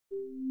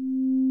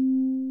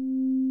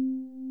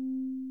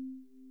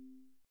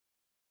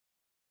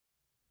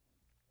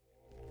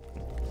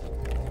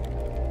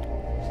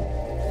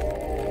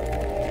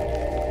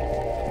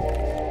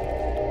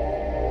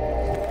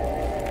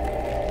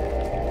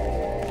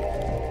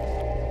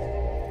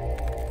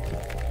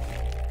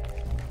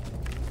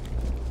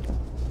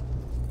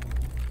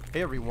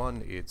Hey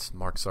everyone, it's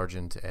Mark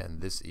Sargent, and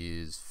this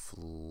is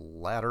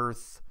Flat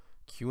Earth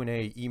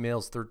Q&A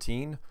Emails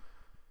 13.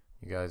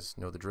 You guys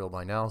know the drill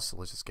by now, so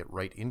let's just get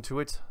right into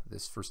it.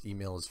 This first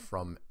email is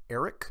from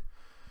Eric,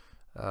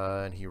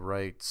 and he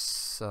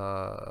writes,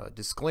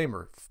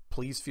 disclaimer,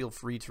 please feel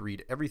free to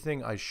read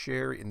everything I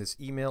share in this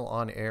email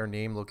on air,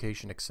 name,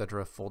 location,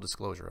 etc. Full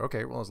disclosure.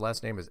 Okay, well, his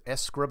last name is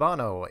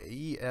Escribano,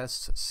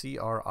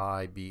 E-S-C-R-I-B-A-N-O.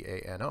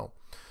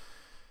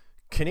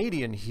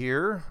 Canadian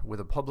here with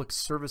a public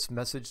service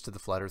message to the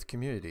Flat Earth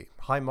community.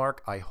 Hi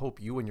Mark, I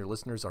hope you and your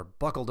listeners are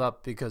buckled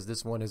up because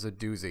this one is a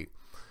doozy.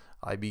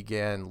 I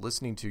began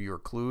listening to your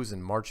clues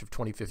in March of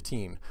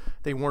 2015.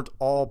 They weren't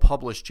all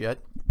published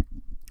yet,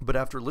 but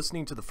after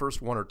listening to the first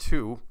one or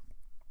two,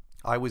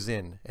 I was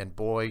in, and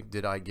boy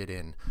did I get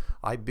in.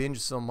 I binged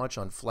so much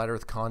on Flat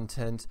Earth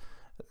content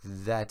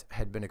that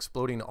had been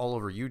exploding all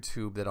over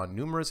YouTube that on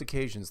numerous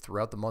occasions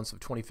throughout the months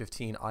of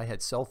 2015 I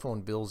had cell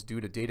phone bills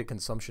due to data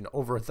consumption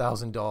over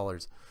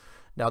 $1,000.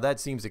 Now that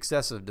seems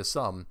excessive to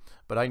some,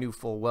 but I knew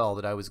full well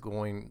that I was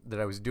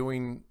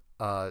doing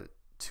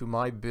to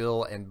my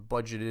bill and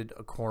budgeted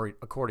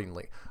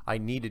accordingly. I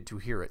needed to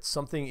hear it.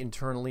 Something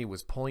internally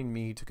was pulling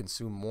me to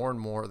consume more and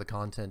more of the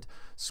content,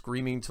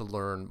 screaming to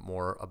learn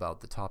more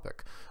about the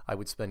topic. I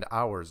would spend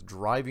hours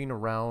driving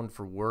around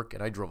for work,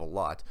 and I drove a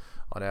lot,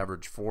 on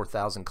average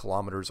 4,000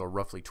 kilometers or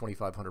roughly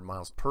 2,500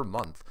 miles per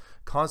month,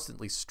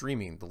 constantly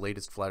streaming the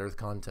latest Flat Earth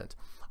content.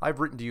 I've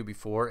written to you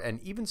before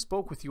and even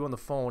spoke with you on the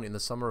phone in the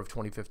summer of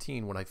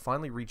 2015 when I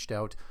finally reached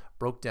out,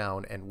 broke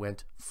down, and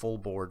went full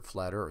board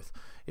Flat Earth.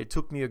 It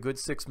took me a good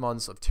 6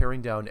 months of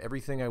tearing down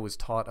everything I was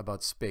taught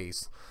about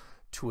space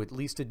to at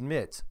least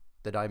admit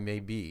that I may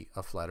be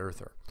a flat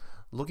earther.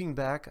 Looking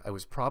back, I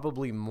was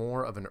probably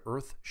more of an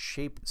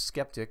Earth-shaped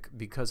skeptic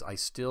because I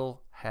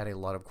still had a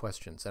lot of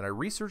questions, and I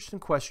researched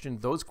and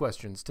questioned those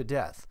questions to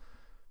death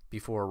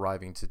before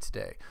arriving to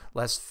today.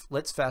 Let's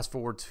fast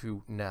forward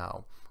to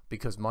now,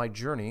 because my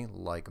journey,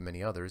 like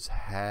many others,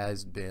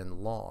 has been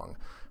long.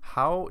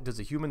 How does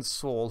a human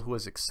soul who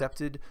has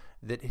accepted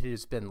that it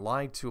has been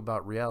lied to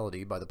about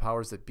reality by the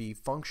powers that be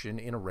function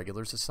in a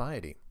regular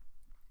society?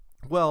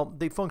 Well,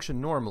 they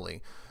function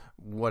normally,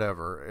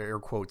 whatever, air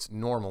quotes,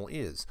 normal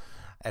is.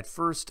 At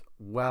first,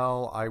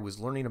 while I was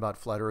learning about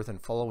Flat Earth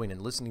and following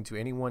and listening to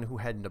anyone who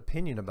had an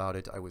opinion about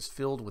it, I was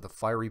filled with a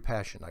fiery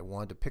passion. I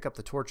wanted to pick up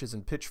the torches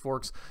and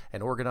pitchforks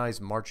and organize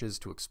marches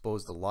to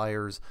expose the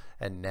liars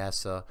and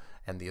NASA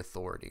and the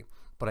authority.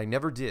 But I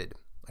never did.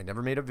 I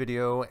never made a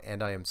video,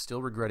 and I am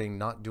still regretting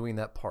not doing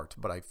that part,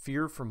 but I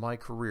fear for my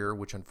career,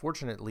 which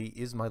unfortunately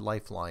is my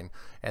lifeline,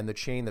 and the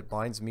chain that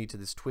binds me to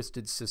this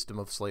twisted system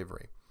of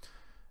slavery.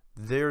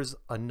 There's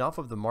enough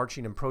of the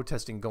marching and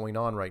protesting going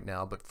on right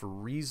now, but for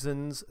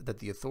reasons that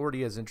the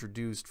authority has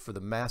introduced for the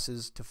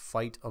masses to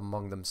fight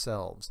among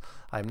themselves.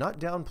 I am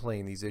not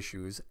downplaying these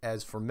issues,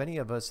 as for many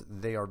of us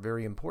they are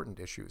very important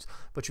issues,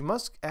 but you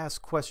must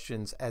ask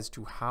questions as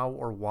to how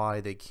or why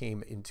they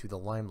came into the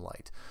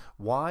limelight.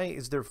 Why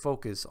is there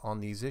focus on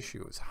these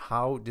issues?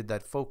 How did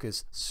that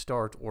focus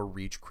start or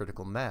reach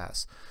critical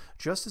mass?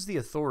 Just as the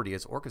authority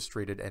has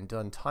orchestrated and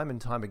done time and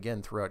time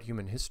again throughout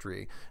human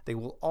history, they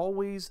will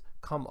always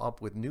come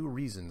up with new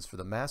reasons for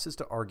the masses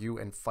to argue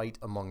and fight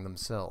among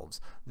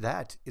themselves.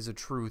 That is a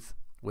truth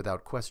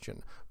without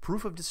question.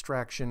 Proof of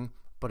distraction,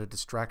 but a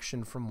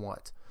distraction from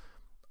what?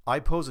 I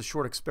pose a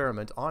short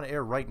experiment on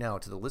air right now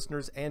to the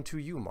listeners and to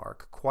you,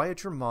 Mark.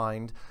 Quiet your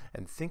mind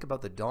and think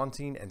about the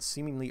daunting and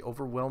seemingly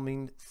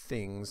overwhelming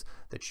things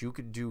that you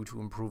could do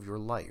to improve your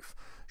life.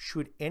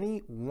 Should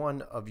any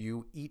one of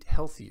you eat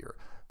healthier?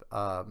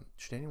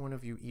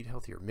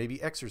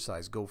 Maybe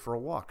exercise, go for a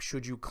walk.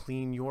 Should you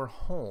clean your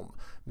home?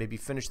 Maybe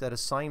finish that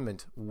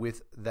assignment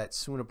with that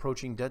soon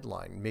approaching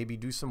deadline. Maybe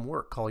do some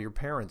work, call your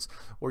parents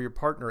or your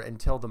partner and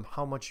tell them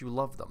how much you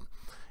love them.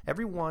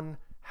 Everyone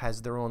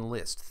has their own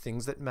list,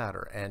 things that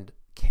matter and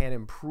can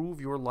improve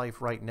your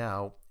life right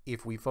now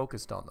if we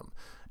focused on them.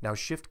 Now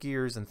shift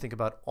gears and think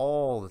about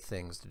all the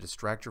things to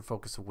distract your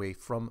focus away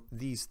from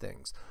these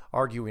things.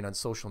 Arguing on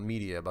social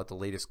media about the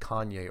latest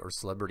Kanye or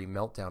celebrity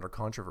meltdown or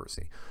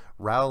controversy.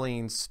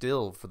 Rallying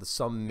still for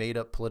some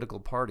made-up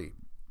political party.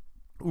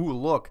 Ooh,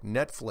 look,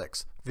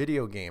 Netflix,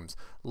 video games,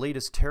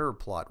 latest terror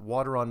plot,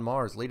 water on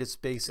Mars,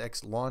 latest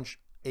SpaceX launch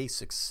a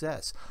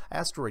success,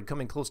 asteroid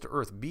coming close to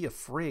Earth, be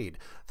afraid.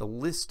 The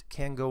list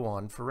can go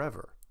on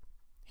forever.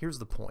 Here's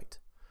the point.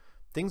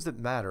 Things that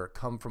matter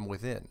come from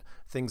within.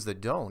 Things that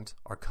don't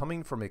are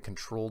coming from a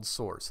controlled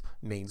source,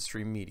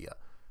 mainstream media.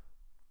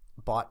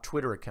 Bot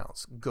Twitter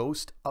accounts,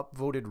 ghost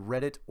upvoted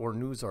Reddit or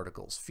news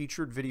articles,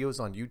 featured videos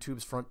on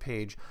YouTube's front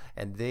page,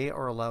 and they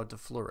are allowed to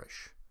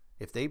flourish.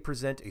 If they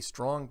present a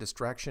strong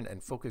distraction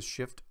and focus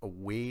shift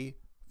away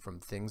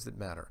from things that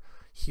matter.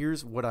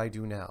 Here's what I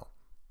do now.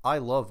 I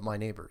love my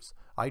neighbors.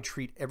 I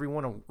treat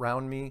everyone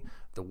around me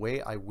the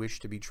way I wish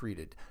to be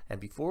treated. And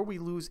before we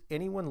lose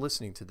anyone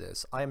listening to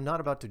this, I am not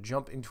about to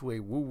jump into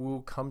a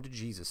woo-woo come to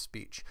Jesus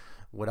speech.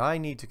 What I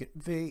need to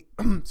convey,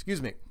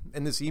 excuse me,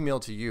 in this email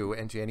to you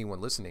and to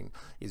anyone listening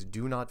is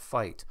do not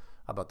fight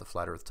about the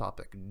flat earth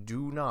topic.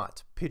 Do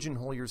not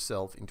pigeonhole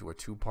yourself into a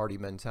two-party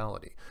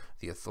mentality.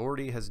 The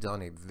authority has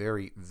done a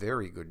very,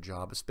 very good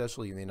job,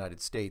 especially in the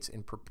United States,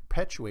 in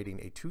perpetuating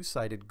a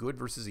two-sided good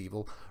versus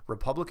evil,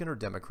 Republican or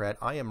Democrat,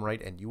 I am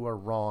right and you are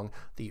wrong,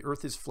 the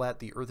earth is flat,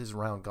 the earth is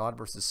round, God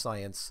versus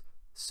science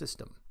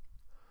system.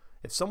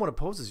 If someone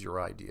opposes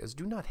your ideas,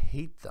 do not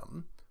hate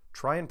them.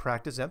 Try and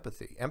practice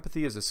empathy.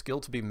 Empathy is a skill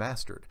to be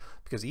mastered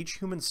because each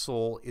human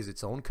soul is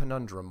its own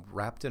conundrum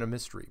wrapped in a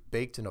mystery,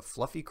 baked in a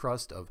fluffy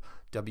crust of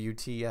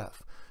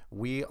WTF.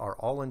 We are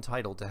all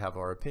entitled to have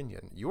our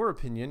opinion. Your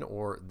opinion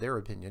or their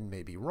opinion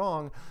may be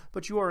wrong,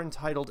 but you are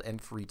entitled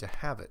and free to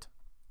have it.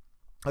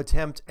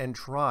 Attempt and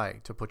try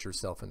to put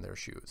yourself in their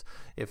shoes.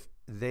 If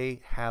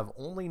they have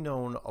only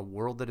known a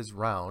world that is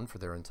round for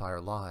their entire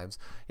lives,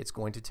 it's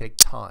going to take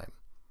time.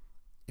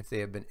 If they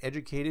have been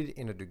educated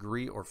in a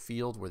degree or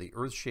field where the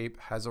earth shape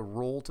has a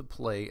role to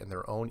play in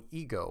their own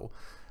ego,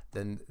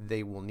 then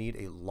they will need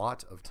a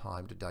lot of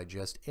time to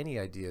digest any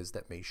ideas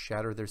that may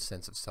shatter their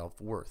sense of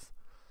self-worth.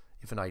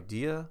 If an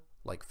idea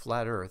like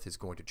flat earth is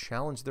going to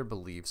challenge their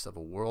beliefs of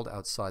a world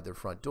outside their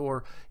front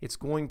door, it's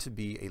going to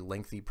be a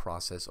lengthy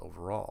process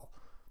overall.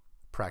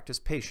 Practice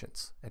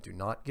patience and do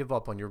not give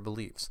up on your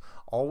beliefs.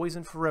 Always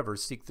and forever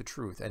seek the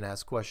truth and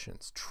ask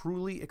questions.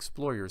 Truly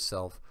explore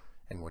yourself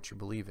and what you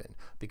believe in,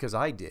 because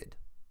I did,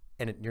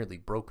 and it nearly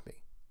broke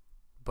me.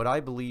 But I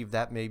believe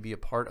that may be a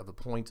part of the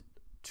point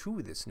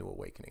to this new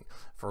awakening.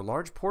 For a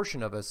large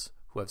portion of us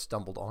who have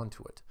stumbled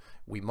onto it,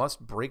 we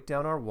must break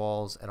down our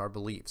walls and our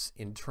beliefs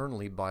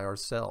internally by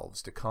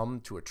ourselves to come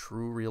to a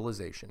true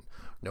realization.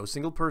 No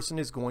single person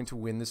is going to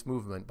win this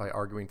movement by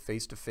arguing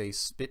face-to-face,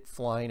 spit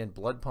flying and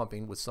blood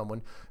pumping with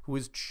someone who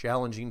is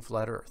challenging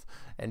flat earth,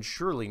 and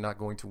surely not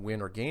going to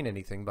win or gain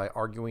anything by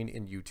arguing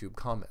in YouTube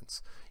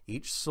comments.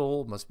 Each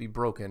soul must be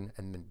broken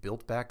and then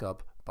built back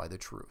up by the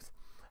truth.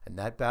 And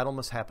that battle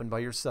must happen by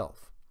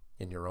yourself,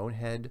 in your own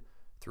head,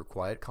 through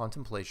quiet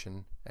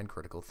contemplation and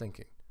critical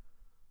thinking.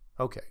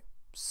 Okay,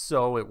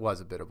 so it was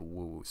a bit of a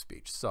woo-woo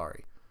speech.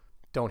 Sorry.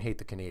 Don't hate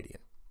the Canadian.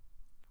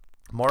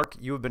 Mark,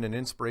 you have been an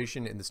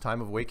inspiration in this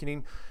time of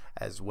awakening,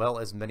 as well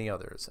as many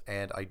others,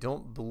 and I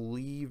don't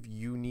believe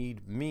you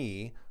need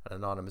me, an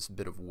anonymous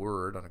bit of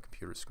word on a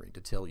computer screen,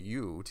 to tell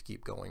you to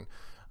keep going,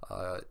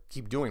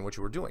 keep doing what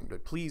you were doing.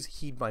 But please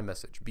heed my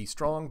message. Be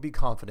strong, be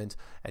confident,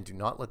 and do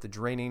not let the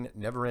draining,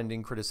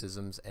 never-ending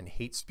criticisms and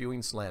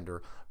hate-spewing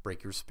slander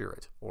break your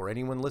spirit, or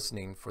anyone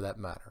listening for that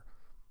matter.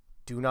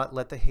 Do not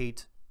let the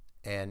hate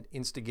and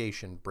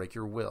instigation break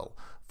your will,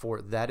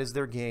 for that is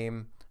their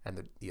game,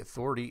 and the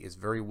authority is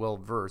very well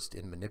versed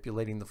in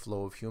manipulating the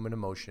flow of human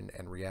emotion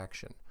and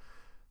reaction.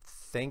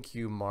 Thank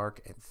you, Mark,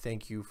 and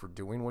thank you for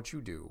doing what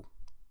you do.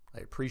 I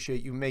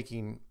appreciate you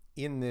making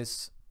it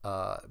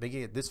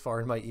this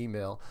far in my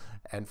email,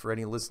 and for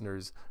any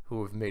listeners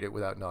who have made it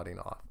without nodding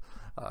off.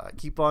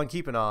 Keep on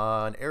keeping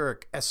on.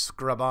 Eric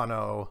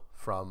Escribano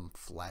from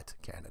Flat,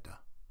 Canada.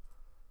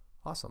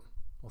 Awesome.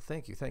 Well,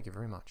 thank you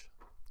very much.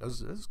 That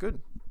was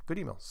good. Good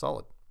email.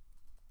 Solid.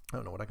 I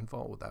don't know what I can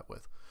follow with that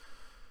with.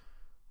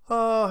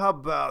 How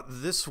about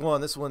this one?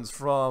 This one's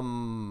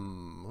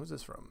from, who's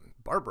this from?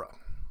 Barbara.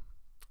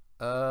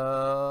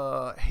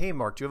 Hey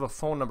Mark, do you have a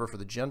phone number for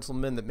the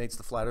gentleman that makes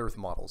the flat earth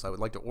models? I would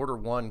like to order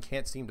one.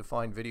 Can't seem to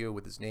find video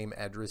with his name,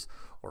 address,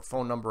 or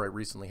phone number. I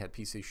recently had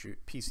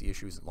PC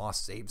issues and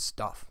lost saved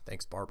stuff.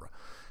 Thanks, Barbara.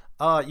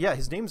 Yeah,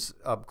 his name's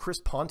Chris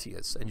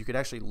Pontius, and you can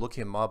actually look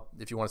him up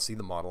if you want to see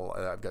the model.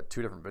 I've got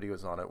two different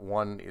videos on it.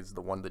 One is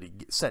the one that he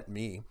sent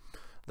me,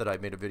 that I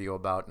made a video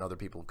about, and other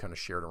people have kind of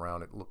shared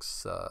around. It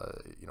looks,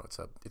 you know,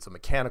 it's a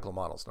mechanical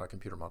model. It's not a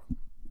computer model.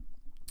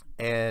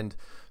 And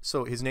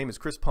so his name is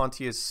Chris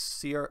Pontius,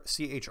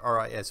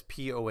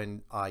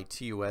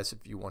 C-H-R-I-S-P-O-N-I-T-U-S. If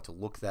you want to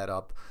look that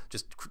up,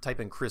 just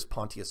type in Chris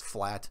Pontius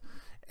flat,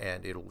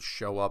 and it'll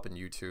show up in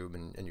YouTube,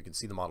 and you can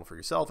see the model for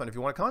yourself. And if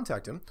you want to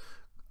contact him,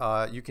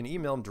 you can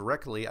email him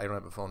directly. I don't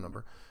have a phone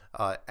number,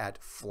 at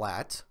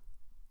flat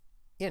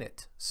in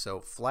it.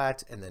 So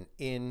flat and then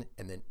in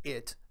and then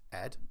it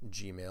at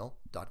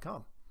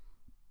gmail.com.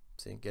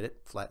 See, get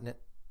it? Flatten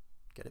it.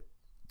 Get it?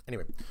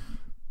 Anyway.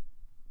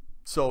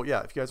 So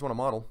yeah, if you guys want a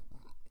model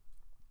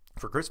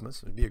for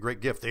Christmas, it'd be a great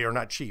gift. They are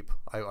not cheap.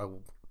 I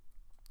will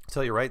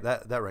tell you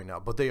that right now,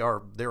 but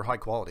they're high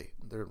quality.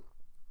 They're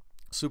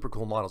super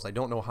cool models. I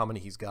don't know how many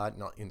he's got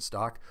not in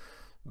stock,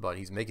 but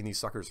he's making these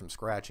suckers from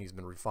scratch, and he's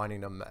been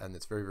refining them, and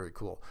it's very, very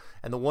cool.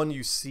 And the one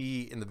you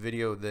see in the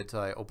video that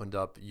I opened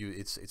up,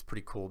 it's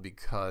pretty cool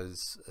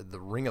because the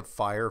Ring of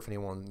Fire, if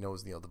anyone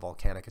knows, you know, the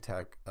volcanic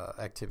attack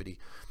activity,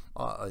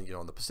 you know,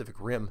 on the Pacific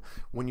Rim,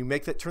 when you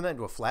turn that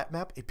into a flat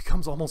map, it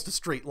becomes almost a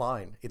straight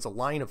line. It's a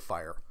line of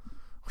fire,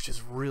 which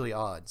is really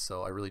odd.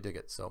 So I really dig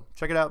it. So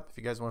check it out if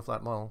you guys want a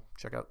flat model.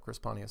 Check out Chris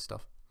Pontius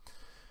stuff.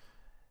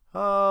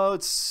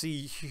 Let's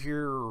see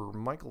here,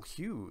 Michael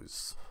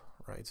Hughes,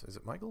 right? So is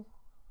it Michael?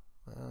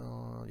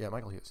 Yeah,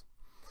 Michael Hughes.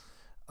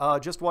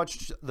 Just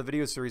watched the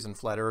video series on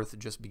Flat Earth.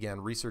 Just began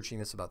researching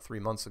this about 3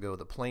 months ago.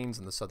 The plains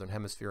in the southern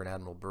hemisphere and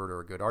Admiral Byrd are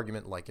a good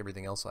argument, like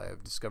everything else I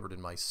have discovered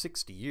in my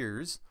 60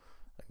 years.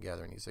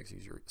 gathering. He's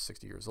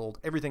 60 years old.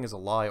 Everything is a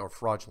lie or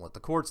fraudulent. The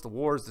courts, the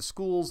wars, the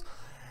schools,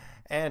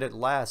 and at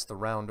last, the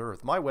round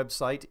earth. My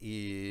website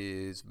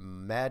is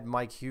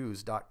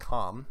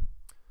madmikehughes.com.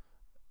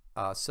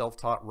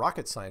 Self-taught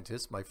rocket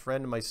scientist. My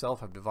friend and myself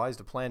have devised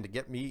a plan to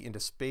get me into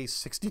space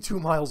 62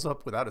 miles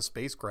up without a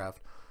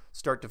spacecraft,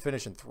 start to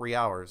finish in 3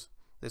 hours.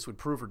 This would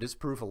prove or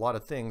disprove a lot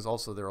of things.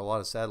 Also, there are a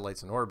lot of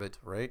satellites in orbit,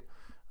 right?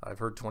 I've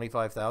heard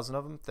 25,000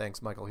 of them.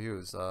 Thanks, Michael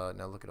Hughes.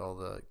 Now look at all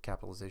the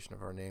capitalization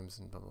of our names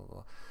and blah, blah,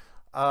 blah.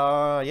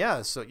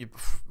 Yeah, so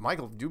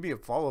Michael, do me a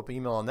follow-up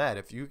email on that.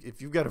 If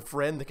you've got a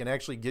friend that can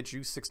actually get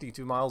you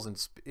 62 miles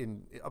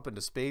up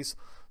into space,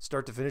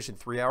 start to finish in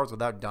 3 hours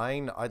without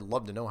dying, I'd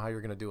love to know how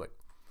you're going to do it.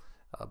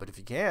 But if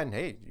you can,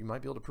 hey, you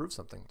might be able to prove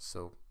something.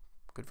 So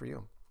good for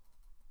you.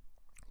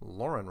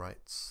 Lauren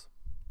writes.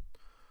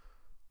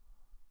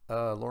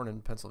 Lauren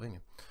in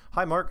Pennsylvania.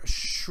 Hi, Mark.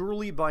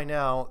 Surely by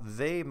now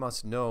they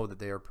must know that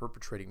they are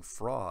perpetrating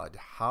fraud.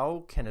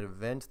 How can an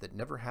event that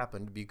never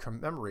happened be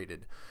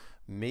commemorated?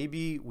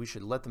 Maybe we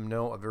should let them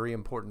know a very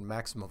important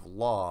maxim of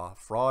law.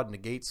 Fraud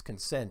negates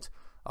consent.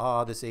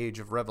 Ah, this age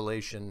of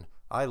revelation.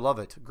 I love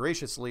it.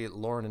 Graciously,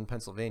 Lauren in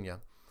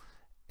Pennsylvania.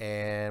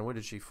 And what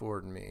did she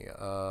forward me?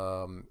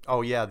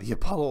 Oh, yeah, the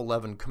Apollo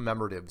 11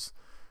 commemoratives.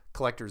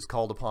 Collectors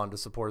called upon to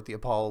support the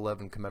Apollo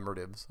 11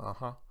 commemoratives.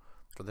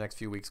 For the next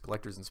few weeks,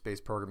 collectors and space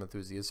program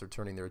enthusiasts are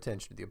turning their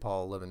attention to the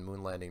Apollo 11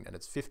 moon landing and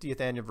its 50th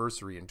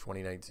anniversary in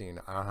 2019.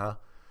 Yeah,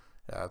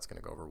 that's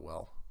going to go over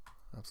well.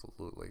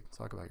 Absolutely.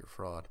 Talk about your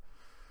fraud.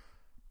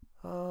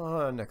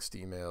 Next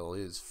email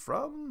is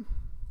from...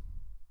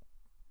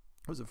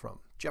 Who's it from?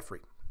 Jeffrey.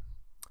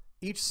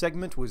 Each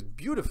segment was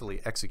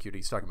beautifully executed.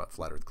 He's talking about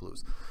Flat Earth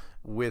Clues.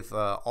 With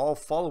all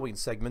following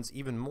segments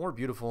even more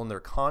beautiful in their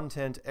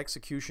content,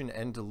 execution,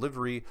 and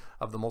delivery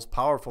of the most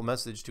powerful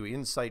message to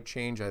insight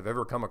change I've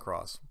ever come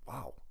across.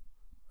 Wow.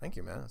 Thank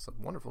you, man. That's a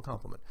wonderful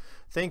compliment.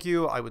 Thank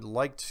you. I would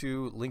like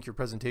to link your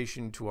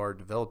presentation to our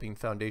Developing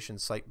Foundation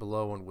site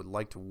below and would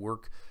like to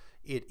work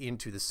it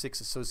into the 6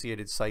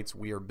 associated sites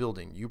we are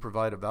building. You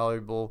provide a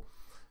valuable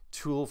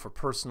tool for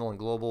personal and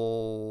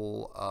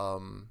global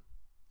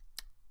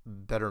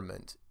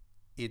betterment.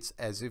 It's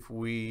as if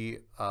we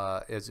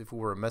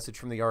were a message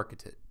from the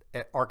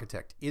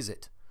architect. Is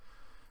it?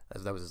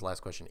 As that was his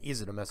last question.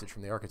 Is it a message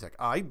from the architect?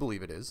 I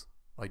believe it is.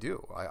 I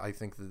do. I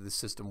think that this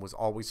system was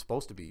always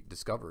supposed to be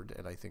discovered,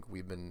 and I think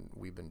we've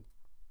been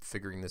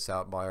figuring this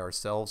out by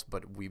ourselves,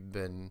 but we've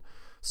been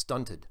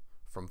stunted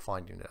from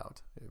finding it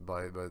out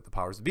by the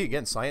powers that be.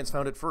 Again, science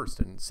found it first,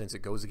 and since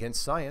it goes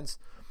against science,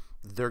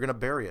 they're going to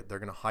bury it. They're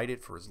going to hide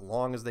it for as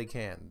long as they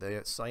can.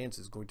 Science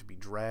is going to be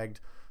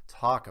dragged.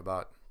 Talk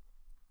about,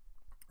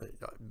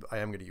 I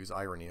am going to use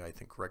irony, I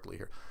think, correctly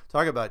here.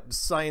 Talk about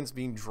science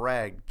being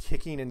dragged,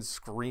 kicking and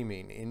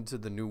screaming into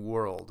the new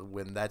world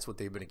when that's what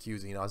they've been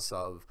accusing us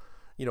of,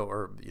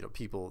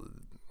 people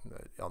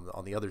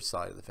on the other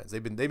side of the fence.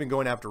 They've been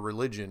going after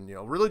religion.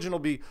 Religion will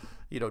be,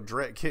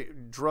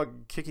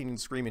 drug kicking and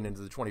screaming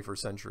into the 21st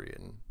century,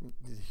 and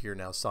here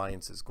now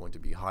science is going to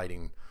be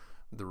hiding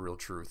the real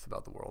truth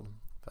about the world.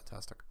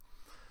 Fantastic.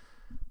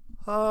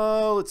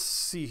 Let's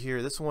see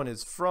here. This one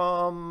is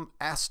from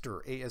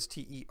Aster,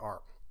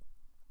 A-S-T-E-R.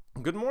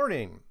 Good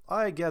morning.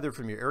 I gather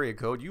from your area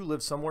code you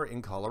live somewhere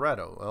in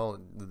Colorado. Well,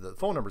 the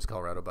phone number is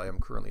Colorado, but I am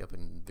currently up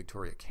in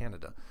Victoria,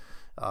 Canada.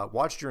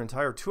 Watched your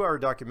entire 2-hour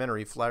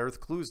documentary, Flat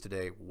Earth Clues,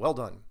 today. Well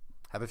done.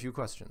 Have a few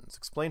questions.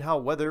 Explain how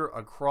weather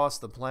across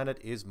the planet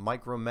is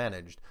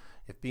micromanaged.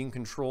 If being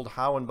controlled,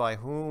 how and by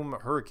whom?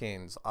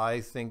 Hurricanes. I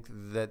think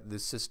that the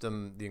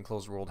system, the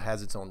enclosed world,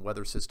 has its own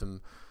weather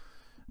system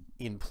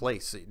in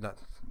place, not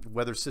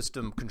weather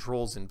system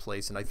controls in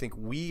place, and I think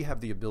we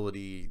have the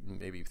ability,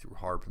 maybe through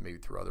HARP, maybe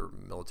through other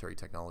military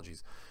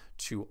technologies,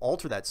 to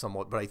alter that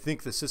somewhat, but I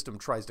think the system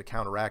tries to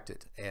counteract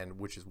it, and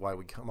which is why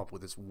we come up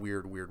with this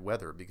weird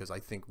weather, because I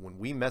think when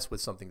we mess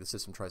with something, the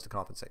system tries to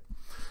compensate.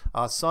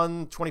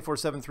 Sun,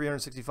 24/7,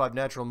 365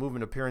 natural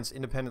movement appearance,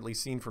 independently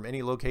seen from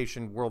any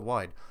location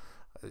worldwide.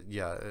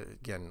 Yeah,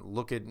 again,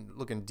 look in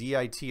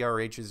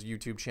DITRH's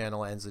YouTube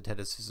channel and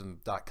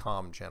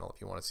Zeteticism.com channel if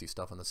you want to see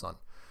stuff on the sun.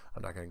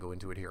 I'm not going to go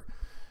into it here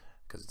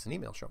because it's an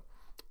email show.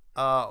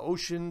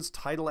 Oceans,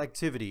 tidal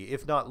activity.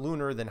 If not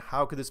lunar, then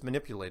how could this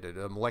manipulate it?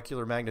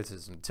 Molecular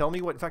magnetism. Tell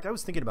me what. In fact, I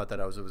was thinking about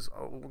that. I was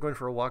going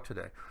for a walk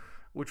today,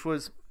 which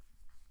was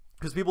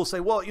because people say,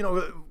 well,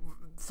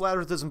 Flat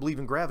Earth doesn't believe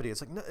in gravity. It's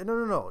like,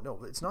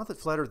 no. It's not that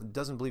Flat Earth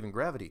doesn't believe in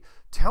gravity.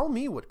 Tell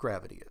me what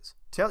gravity is.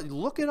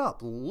 Look it up.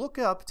 Look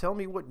up. Tell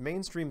me what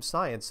mainstream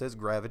science says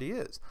gravity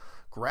is.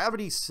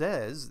 Gravity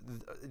says,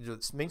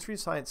 mainstream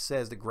science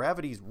says that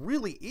gravity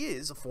really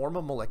is a form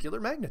of molecular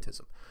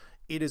magnetism.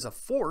 It is a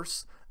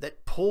force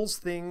that pulls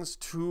things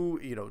to,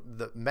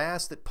 the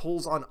mass that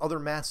pulls on other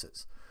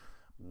masses.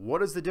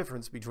 What is the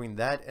difference between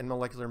that and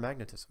molecular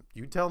magnetism?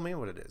 You tell me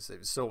what it is.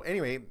 So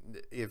anyway,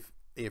 if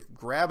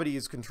gravity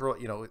is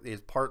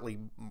is partly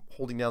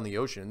holding down the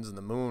oceans and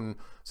the moon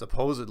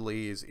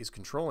supposedly is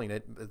controlling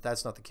it, if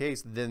that's not the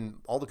case, then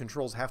all the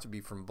controls have to be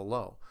from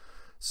below.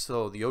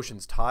 So the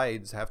ocean's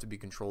tides have to be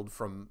controlled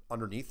from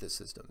underneath this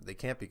system. They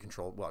can't be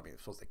controlled. Well, I mean, I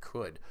suppose they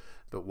could,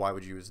 but why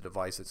would you use a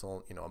device that's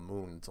only, a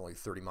moon? It's only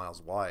 30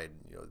 miles wide.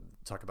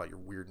 Talk about your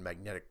weird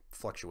magnetic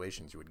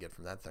fluctuations you would get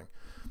from that thing.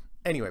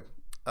 Anyway,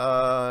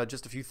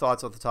 just a few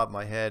thoughts off the top of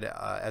my head.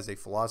 As a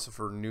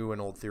philosopher, new and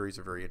old theories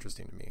are very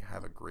interesting to me.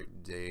 Have a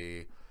great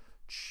day.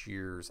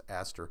 Cheers,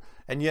 Aster.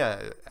 And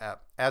yeah,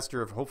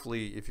 Aster,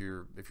 hopefully if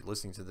you're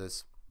listening to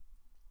this,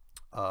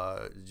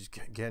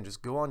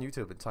 just go on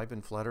YouTube and type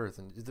in Flat Earth,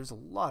 and there's a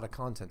lot of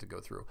content to go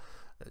through.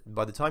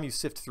 By the time you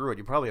sift through it,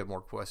 you probably have more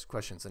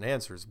questions than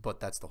answers, but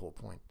that's the whole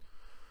point.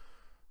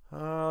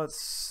 Let's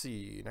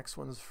see. Next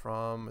one's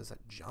from, is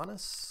that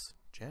Janice?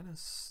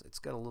 It's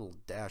got a little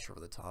dash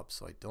over the top,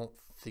 so I don't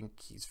think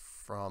he's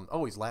from,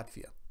 oh, he's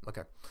Latvia.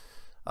 Okay.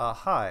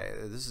 Hi,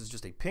 this is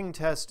just a ping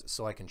test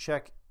so I can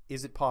check.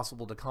 Is it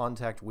possible to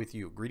contact with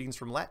you? Greetings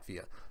from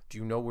Latvia. Do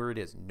you know where it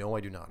is? No, I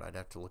do not. I'd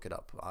have to look it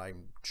up.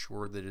 I'm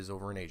sure that it is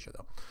over in Asia,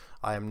 though.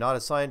 I am not a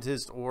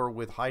scientist or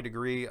with high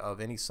degree of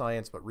any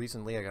science, but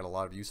recently I got a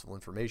lot of useful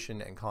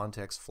information and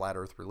context Flat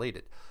Earth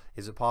related.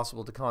 Is it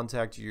possible to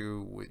contact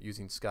you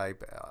using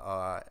Skype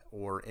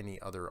or any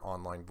other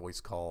online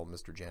voice call,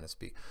 Mr. Janice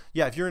B?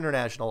 Yeah, if you're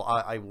international,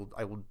 I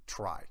will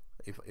try.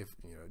 If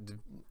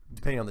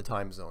depending on the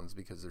time zones,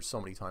 because there's so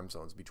many time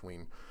zones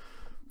between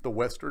the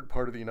western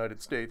part of the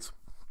United States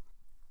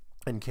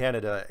and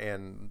Canada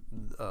and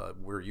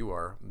where you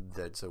are,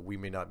 that we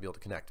may not be able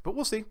to connect, but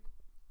we'll see.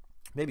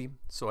 Maybe.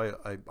 So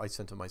I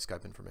sent him my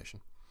Skype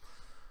information.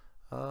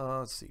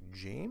 Let's see.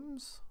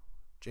 James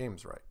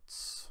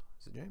writes.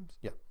 Is it James?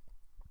 Yeah.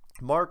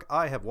 Mark,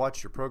 I have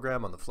watched your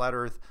program on the flat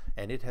earth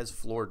and it has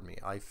floored me.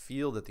 I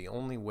feel that the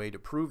only way to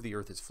prove the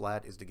earth is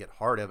flat is to get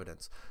hard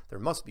evidence. There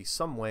must be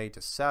some way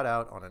to set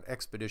out on an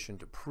expedition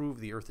to prove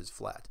the earth is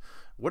flat.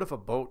 What if a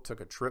boat took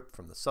a trip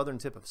from the southern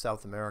tip of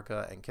South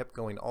America and kept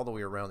going all the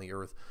way around the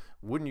earth?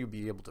 Wouldn't you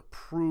be able to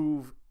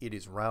prove it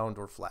is round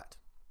or flat?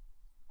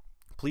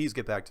 Please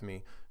get back to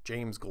me,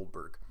 James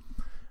Goldberg.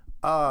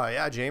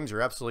 Yeah, James,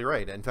 you're absolutely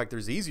right. In fact,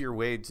 there's easier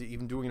way to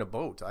even doing a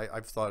boat.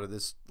 I've thought of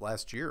this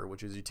last year,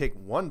 which is you take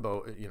one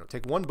boat, you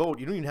don't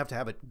even have to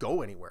have it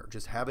go anywhere.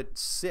 Just have it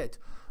sit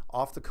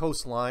off the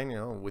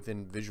coastline,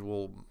 within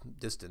visual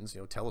distance,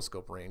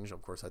 telescope range.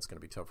 Of course, that's going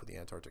to be tough with the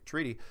Antarctic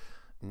Treaty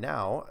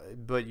now,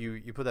 but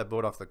you put that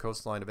boat off the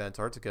coastline of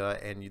Antarctica,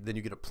 and then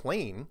you get a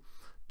plane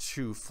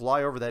to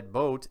fly over that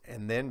boat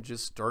and then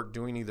just start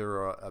doing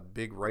either a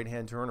big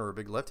right-hand turn or a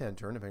big left-hand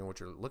turn, depending on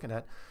what you're looking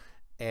at,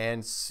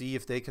 and see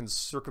if they can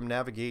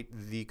circumnavigate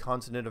the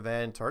continent of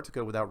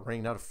Antarctica without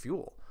running out of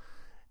fuel.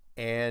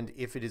 And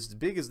if it is as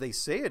big as they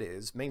say it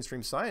is,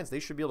 mainstream science, they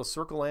should be able to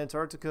circle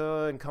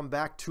Antarctica and come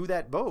back to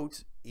that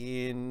boat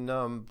in,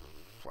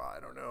 I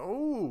don't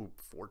know,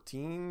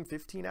 14,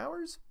 15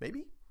 hours,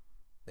 maybe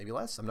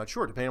less. I'm not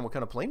sure, depending on what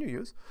kind of plane you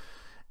use.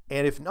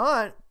 And if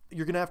not,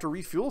 you're going to have to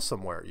refuel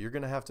somewhere.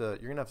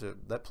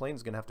 That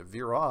plane's going to have to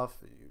veer off,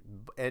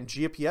 and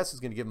GPS is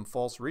going to give them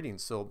false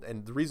readings. So,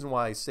 and the reason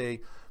why I say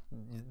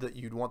that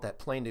you'd want that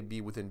plane to be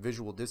within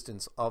visual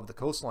distance of the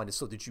coastline is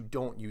so that you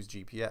don't use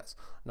GPS.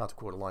 Not to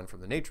quote a line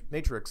from the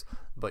Matrix,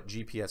 but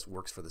GPS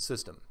works for the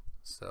system.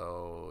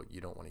 So you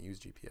don't want to use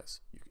GPS.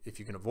 If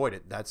you can avoid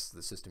it, that's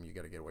the system you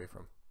got to get away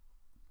from.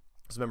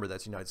 Because remember,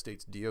 that's United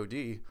States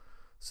DOD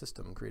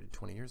system created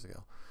 20 years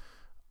ago.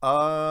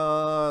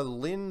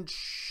 Lin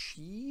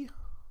Chi?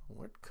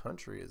 What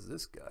country is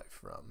this guy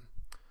from?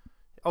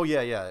 Oh,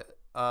 yeah.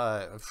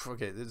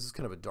 Okay, this is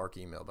kind of a dark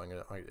email, but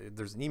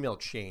there's an email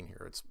chain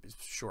here. It's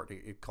short.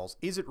 It calls,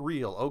 "Is it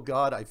real? Oh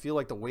God, I feel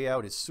like the way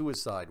out is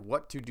suicide.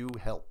 What to do?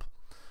 Help."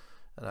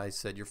 And I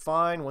said, "You're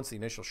fine. Once the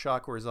initial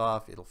shock wears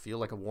off, it'll feel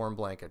like a warm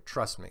blanket.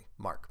 Trust me,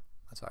 Mark."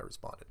 That's how I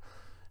responded.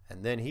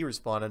 And then he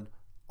responded,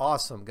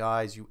 "Awesome,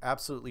 guys. You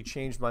absolutely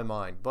changed my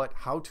mind. But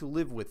how to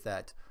live with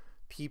that?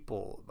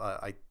 People,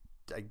 I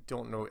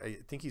don't know. I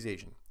think he's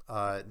Asian.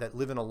 That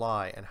live in a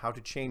lie, and how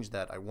to change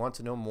that. I want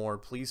to know more.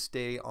 Please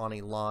stay on a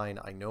line.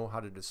 I know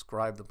how to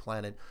describe the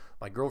planet.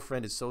 My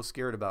girlfriend is so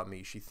scared about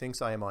me. She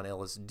thinks I am on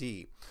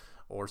LSD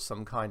or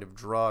some kind of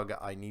drug.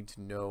 I need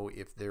to know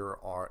if there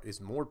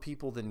is more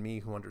people than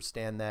me who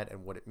understand that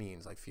and what it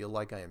means. I feel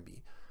like I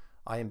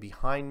am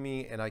behind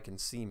me and I can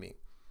see me.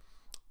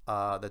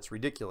 That's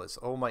ridiculous.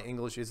 Oh, my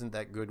English isn't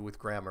that good with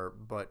grammar,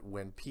 but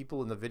when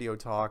people in the video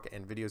talk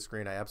and video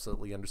screen, I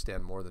absolutely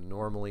understand more than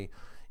normally.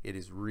 It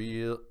is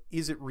real.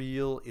 Is it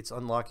real? It's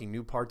unlocking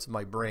new parts of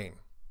my brain.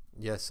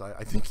 Yes,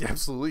 I think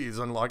absolutely is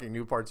unlocking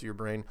new parts of your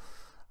brain.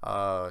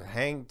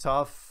 Hang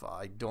tough.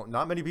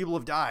 Not many people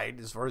have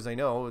died, as far as I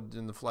know,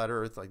 in the flat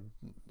earth.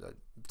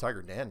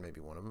 Tiger Dan may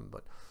be one of them,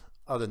 but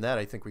other than that,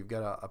 I think we've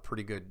got a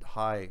pretty good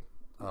high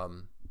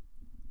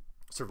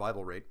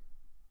survival rate.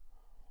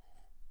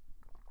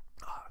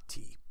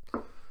 Tea.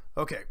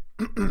 Okay.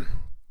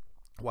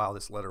 Wow,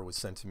 this letter was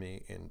sent to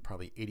me in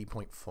probably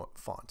 80-point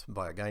font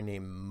by a guy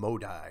named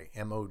Modi,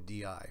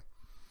 M-O-D-I.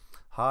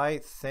 Hi,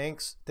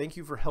 thank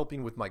you for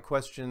helping with my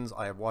questions.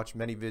 I have watched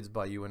many vids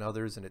by you and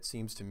others, and it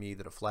seems to me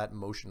that a flat,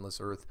 motionless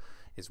Earth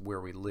is where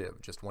we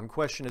live. Just one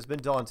question has been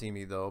daunting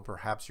me, though.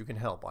 Perhaps you can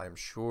help. I am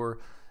sure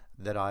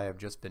that I have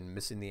just been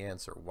missing the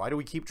answer. Why do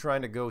we keep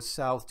trying to go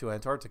south to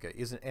Antarctica?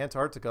 Isn't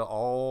Antarctica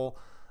all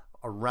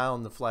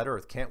around the flat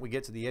Earth? Can't we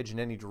get to the edge in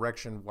any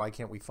direction? Why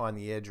can't we find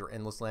the edge or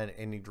endless land in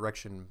any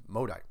direction?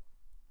 Modi.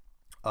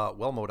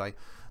 Well, Modi,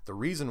 the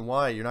reason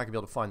why you're not gonna be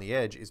able to find the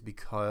edge is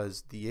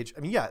because the edge,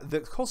 I mean, yeah, the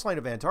coastline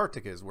of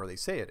Antarctica is where they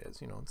say it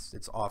is. You know,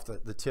 it's off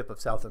the tip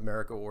of South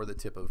America or the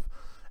tip of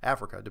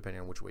Africa,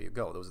 depending on which way you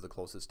go. Those are the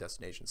closest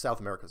destinations. South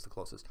America is the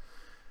closest.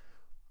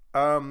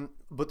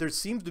 But there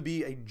seems to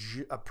be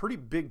a pretty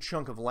big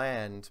chunk of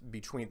land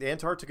between the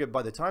Antarctica.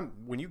 By the time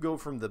when you go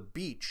from the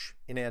beach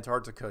in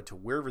Antarctica to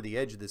wherever the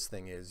edge of this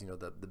thing is, you know,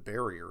 the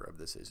barrier of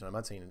this is, and I'm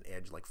not saying an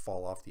edge like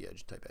fall off the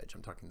edge type edge,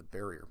 I'm talking the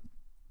barrier.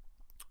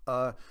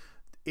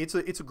 It's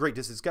a great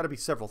distance. It's got to be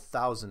several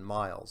thousand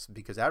miles,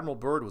 because Admiral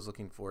Byrd was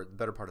looking for it the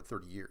better part of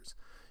 30 years.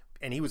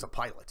 And he was a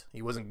pilot.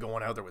 He wasn't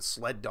going out there with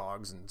sled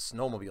dogs and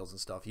snowmobiles and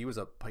stuff. He was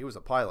a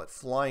pilot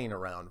flying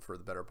around for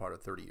the better part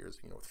of 30 years,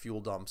 you know, with fuel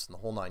dumps and the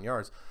whole 9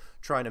 yards,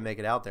 trying to make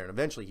it out there. And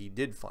eventually he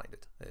did find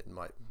it, in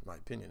my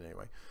opinion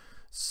anyway.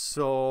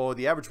 So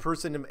the average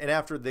person, and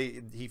after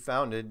he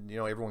found it, you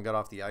know, everyone got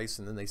off the ice,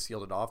 and then they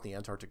sealed it off. The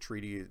Antarctic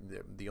Treaty,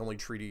 the only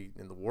treaty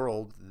in the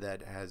world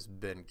that has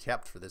been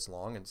kept for this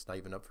long, and it's not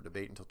even up for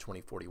debate until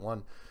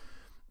 2041.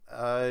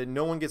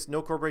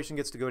 No corporation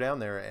gets to go down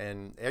there,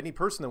 and any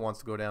person that wants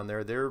to go down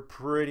there, they're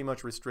pretty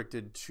much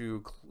restricted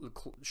to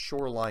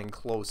shoreline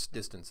close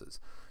distances.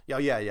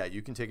 Yeah,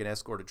 you can take an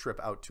escorted trip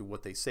out to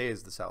what they say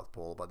is the South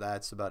Pole, but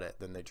that's about it.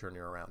 Then they turn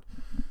you around.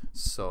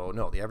 So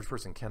no, the average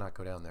person cannot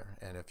go down there.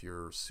 And if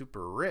you're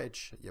super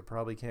rich, you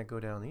probably can't go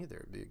down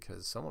either,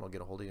 because someone will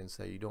get a hold of you and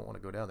say you don't want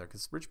to go down there,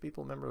 because rich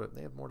people, remember,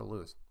 they have more to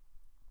lose.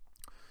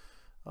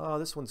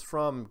 This one's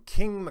from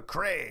King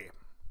McCrae.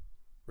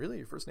 Really?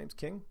 Your first name's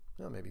King?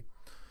 No, maybe.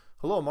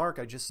 Hello, Mark.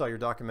 I just saw your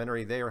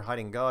documentary, They Are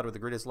Hiding God, with the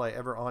greatest lie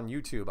ever, on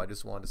YouTube. I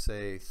just wanted to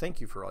say thank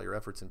you for all your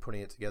efforts in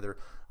putting it together.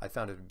 I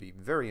found it to be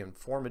very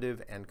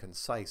informative and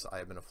concise. I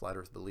have been a flat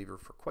earth believer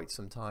for quite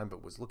some time,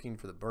 but was looking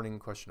for the burning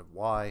question of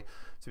why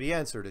to be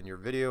answered, and your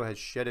video has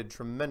shedded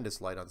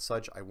tremendous light on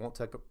such. I won't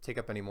take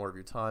up any more of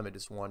your time. I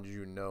just wanted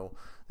you to know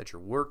that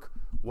your work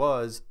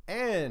was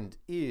and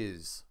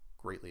is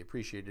greatly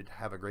appreciated.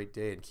 Have a great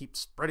day and keep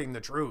spreading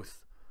the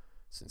truth.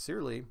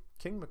 Sincerely,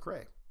 King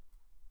McCrae.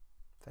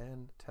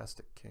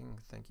 Fantastic, King.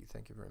 Thank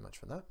you very much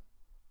for that.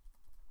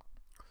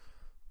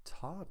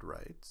 Todd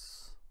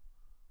writes,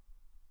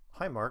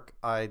 hi, Mark.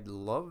 I'd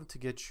love to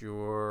get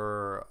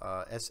your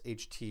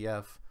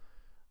SHTF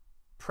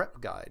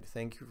prep guide.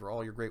 Thank you for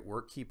all your great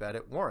work. Keep at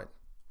it, Warren.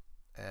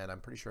 And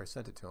I'm pretty sure I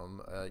sent it to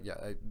him.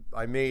 Yeah,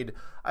 I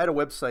had a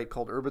website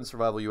called Urban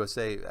Survival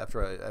USA.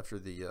 After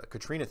the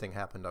Katrina thing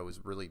happened, I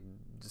was really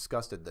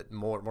disgusted that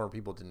more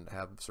people didn't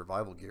have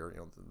survival gear. You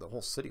know, the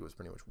whole city was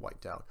pretty much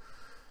wiped out.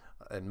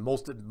 And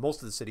most of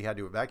the city had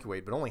to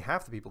evacuate, but only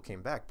half the people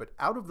came back. But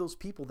out of those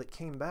people that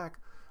came back,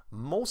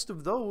 most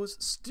of those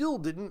still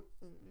didn't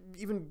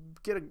even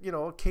get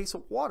a case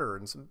of water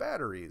and some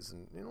batteries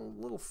and a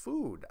little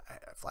food,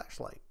 a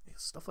flashlight,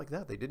 stuff like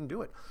that. They didn't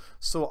do it.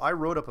 So I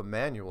wrote up a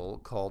manual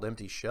called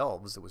Empty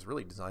Shelves that was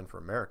really designed for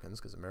Americans,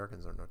 because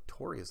Americans are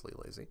notoriously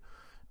lazy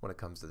when it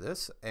comes to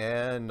this.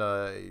 And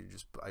I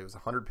was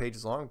 100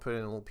 pages long, put it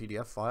in a little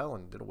PDF file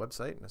and did a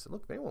website. And I said,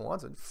 look, if anyone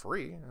wants it,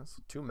 free. It's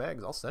 2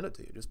 megs. I'll send it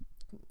to you. Just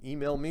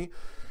email me,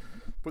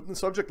 put in the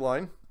subject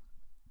line,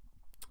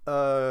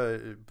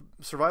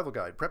 survival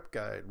guide, prep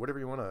guide, whatever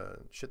you want to,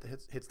 shit that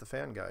hits the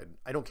fan guide.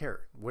 I don't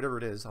care. Whatever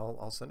it is,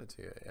 I'll send it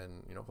to you.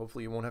 And,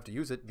 hopefully you won't have to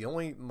use it.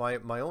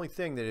 My only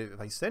thing that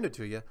if I send it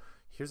to you,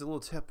 here's a little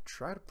tip.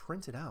 Try to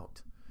print it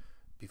out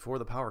before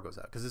the power goes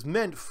out, because it's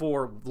meant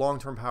for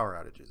long-term power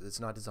outages. It's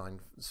not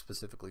designed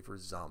specifically for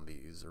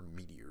zombies or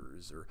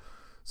meteors or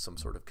some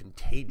sort of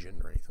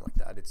contagion or anything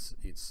like that.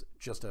 It's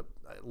just a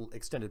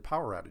extended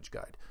power outage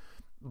guide.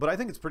 But I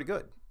think it's pretty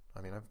good.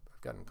 I mean, I've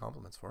gotten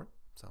compliments for it.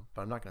 So,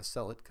 but I'm not going to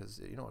sell it, because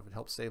if it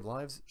helps save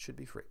lives, it should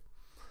be free.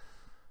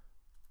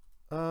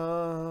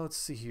 Let's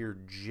see here.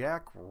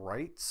 Jack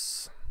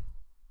writes,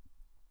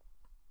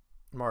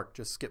 Mark,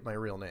 just skip my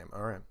real name.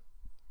 All right,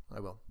 I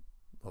will.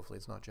 Hopefully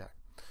it's not Jack.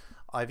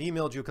 I've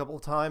emailed you a couple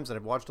of times, and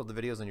I've watched all the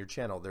videos on your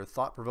channel. They're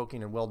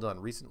thought-provoking and well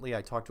done. Recently,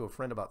 I talked to a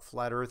friend about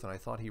flat Earth, and I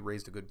thought he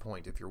raised a good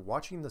point. If you're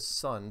watching the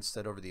sun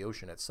set over the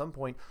ocean, at some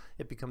point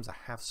it becomes a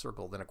half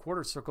circle, then a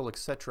quarter circle,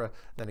 etc.,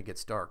 then it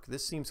gets dark.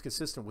 This seems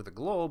consistent with a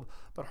globe,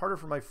 but harder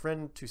for my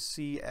friend to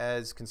see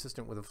as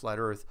consistent with a flat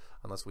Earth,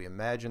 unless we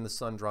imagine the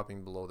sun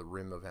dropping below the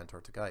rim of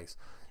Antarctic ice.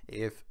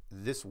 If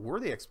this were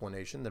the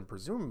explanation, then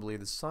presumably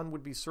the sun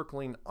would be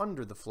circling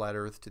under the flat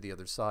Earth to the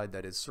other side,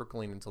 that is,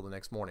 circling until the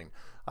next morning.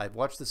 I've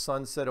watched the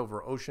sun set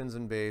over oceans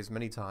and bays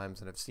many times,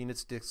 and have seen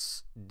its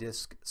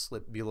disk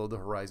slip below the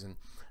horizon,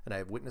 and I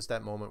have witnessed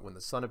that moment when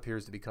the sun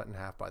appears to be cut in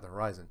half by the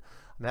horizon.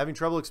 I'm having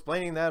trouble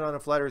explaining that on a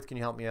flat Earth. Can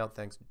you help me out?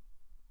 Thanks.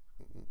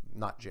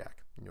 Not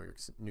Jack,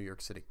 New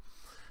York City.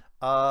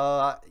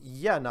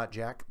 Yeah, not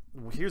Jack.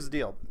 Here's the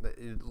deal.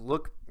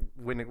 Look,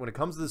 when it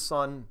comes to the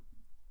sun,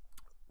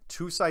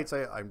 two sites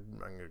I'm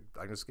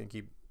just gonna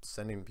keep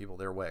sending people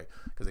their way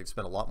because they've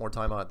spent a lot more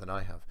time on it than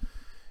I have.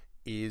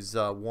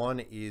 One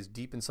is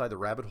Deep Inside the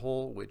Rabbit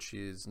Hole, which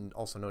is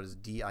also known as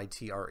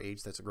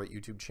DITRH. That's a great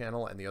YouTube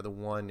channel. And the other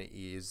one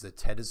is the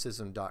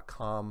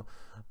TEDicism.com,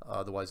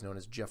 otherwise known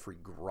as Jeffrey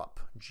Grupp,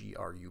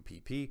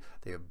 Grupp.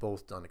 They have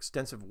both done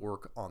extensive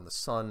work on the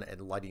sun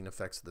and lighting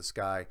effects of the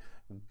sky.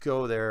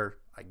 Go there.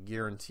 I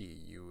guarantee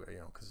you,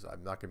 because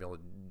I'm not going to be able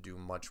to do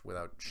much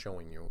without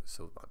showing you.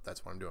 So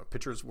that's what I'm doing.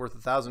 Pictures worth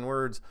 1,000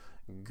 words.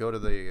 Go to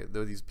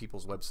these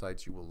people's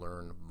websites. You will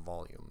learn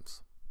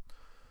volumes.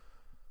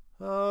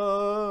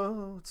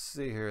 Let's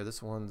see here.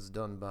 This one's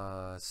done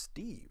by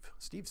Steve.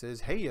 Steve says,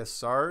 "Hey,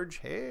 Sarge.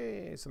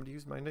 Hey, somebody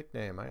used my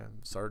nickname.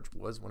 Sarge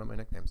was one of my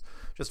nicknames.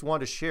 Just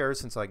wanted to share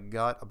since I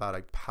got about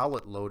a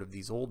pallet load of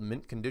these old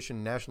mint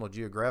condition National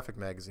Geographic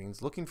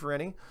magazines. Looking for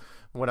any?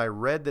 When I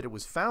read that it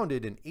was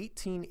founded in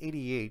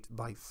 1888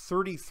 by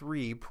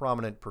 33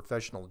 prominent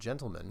professional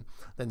gentlemen,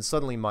 then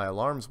suddenly my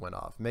alarms went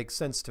off. Makes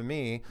sense to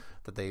me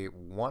that they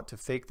want to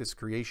fake this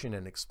creation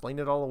and explain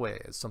it all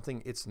away as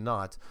something it's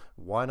not.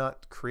 Why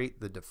not create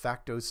the de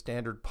facto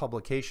standard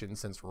publication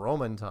since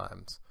Roman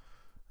times?"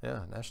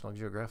 Yeah, National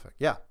Geographic.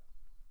 Yeah,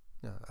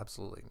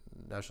 absolutely.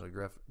 National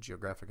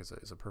Geographic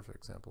is a perfect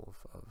example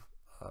of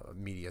a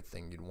media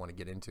thing you'd want to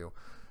get into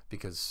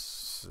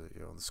because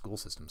the school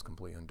systems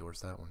completely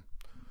endorse that one.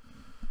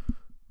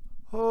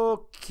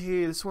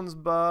 Okay, this one's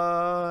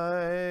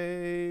by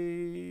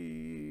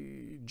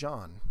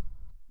John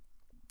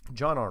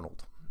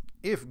Arnold.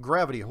 If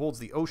gravity holds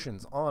the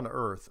oceans on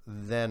Earth,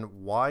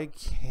 then why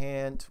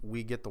can't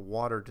we get the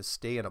water to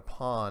stay in a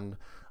pond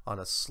on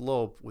a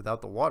slope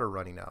without the water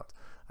running out?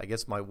 I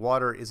guess my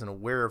water isn't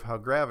aware of how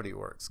gravity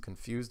works.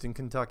 Confused in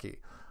Kentucky.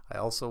 I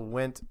also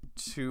went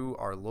to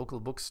our local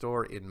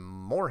bookstore in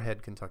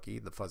Moorhead, Kentucky,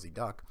 the Fuzzy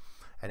Duck,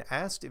 and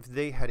asked if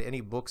they had any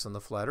books on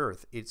the flat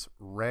earth. It's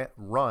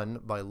run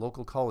by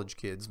local college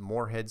kids,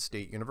 Moorhead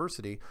State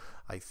University.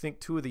 I think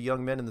two of the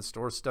young men in the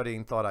store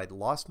studying thought I'd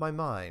lost my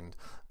mind,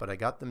 but I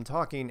got them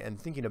talking and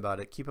thinking about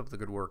it. Keep up the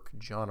good work,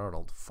 John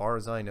Arnold. Far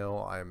as I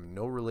know, I'm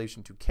no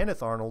relation to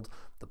Kenneth Arnold,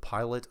 the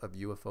pilot of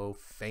UFO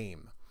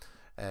fame.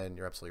 And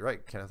you're absolutely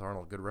right. Kenneth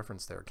Arnold, good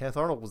reference there. Kenneth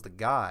Arnold was the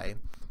guy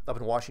up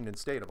in Washington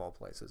State, of all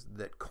places,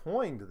 that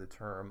coined the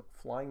term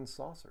flying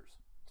saucers.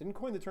 Didn't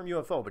coin the term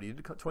UFO, but he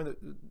did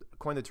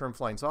coin the term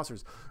flying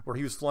saucers, where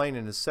he was flying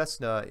in a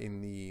Cessna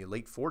in the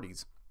late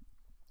 40s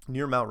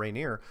near Mount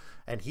Rainier,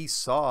 and he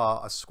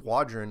saw a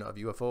squadron of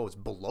UFOs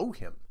below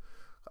him,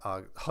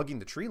 hugging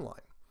the tree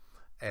line.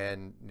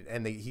 And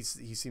they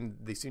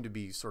seemed to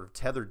be sort of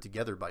tethered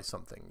together by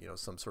something,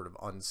 some sort of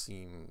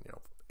unseen,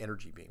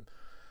 energy beam.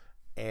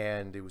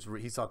 And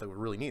he thought they were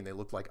really neat. They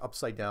looked like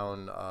upside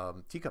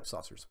down teacup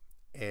saucers.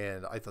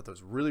 And I thought that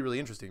was really, really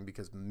interesting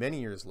because many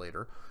years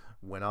later,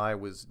 when I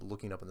was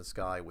looking up in the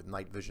sky with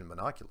night vision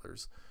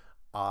binoculars,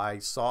 I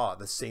saw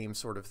the same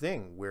sort of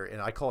thing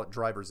and I call it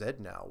driver's ed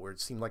now, where it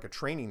seemed like a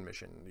training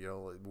mission,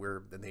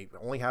 where they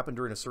only happened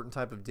during a certain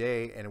type of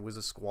day, and it was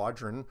a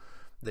squadron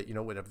that, in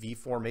a V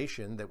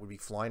formation that would be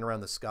flying around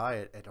the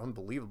sky at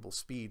unbelievable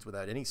speeds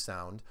without any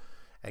sound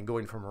and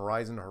going from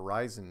horizon to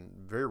horizon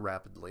very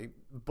rapidly,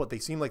 but they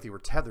seemed like they were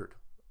tethered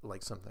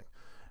like something.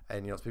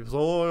 And people say,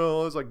 "Oh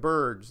no, it's like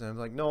birds," and I'm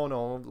like,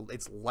 no,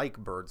 it's like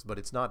birds, but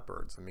it's not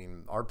birds. I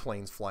mean, our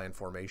planes fly in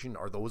formation.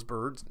 Are those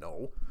birds?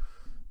 No.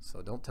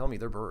 So don't tell me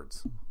they're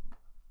birds.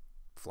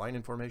 Flying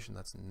in formation,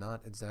 that's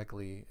not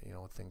exactly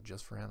a thing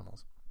just for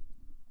animals.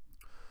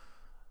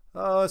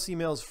 This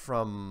email's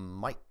from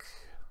Mike.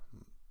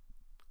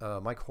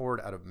 Mike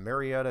Horde out of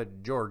Marietta,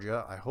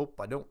 Georgia. I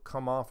hope I don't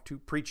come off too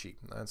preachy.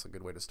 That's a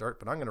good way to start,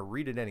 but I'm going to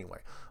read it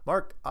anyway.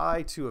 Mark,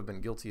 I too have been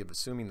guilty of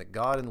assuming that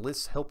God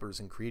enlists helpers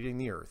in creating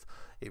the earth.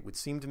 It would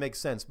seem to make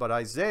sense, but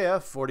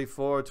Isaiah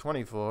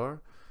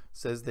 44:24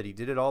 says that he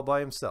did it all by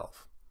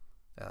himself.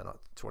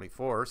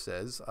 24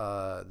 says,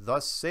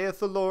 "Thus saith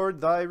the Lord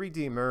thy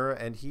Redeemer,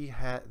 and he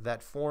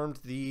that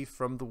formed thee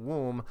from the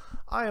womb.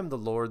 I am the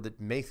Lord that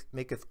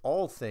maketh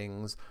all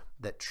things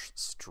that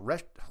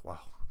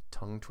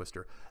tongue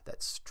twister,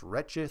 that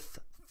stretcheth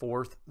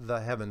forth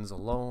the heavens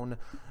alone,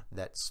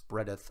 that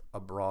spreadeth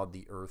abroad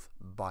the earth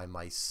by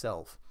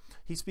myself."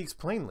 He speaks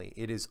plainly.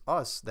 It is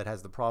us that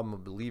has the problem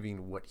of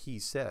believing what he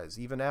says.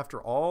 Even after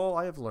all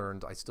I have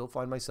learned, I still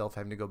find myself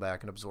having to go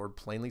back and absorb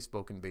plainly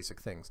spoken basic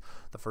things.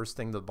 The first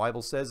thing the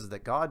Bible says is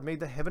that God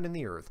made the heaven and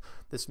the earth.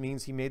 This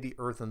means he made the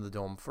earth and the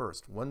dome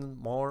first. One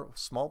more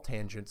small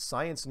tangent.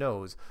 Science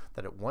knows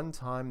that at one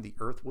time the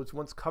earth was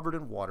once covered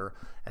in water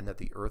and that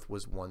the earth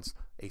was once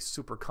a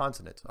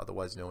supercontinent,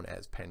 otherwise known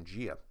as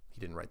Pangea. He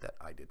didn't write that,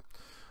 I did.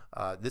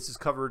 This is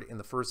covered in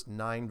the first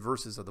 9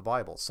 verses of the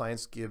Bible.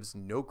 Science gives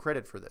no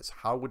credit for this.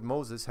 How would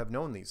Moses have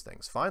known these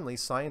things? Finally,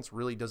 science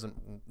really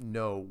doesn't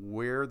know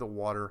where the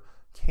water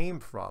came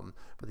from,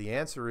 but the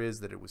answer is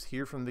that it was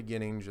here from the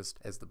beginning, just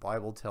as the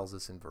Bible tells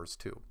us in verse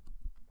 2.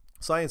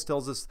 Science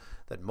tells us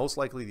that most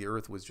likely the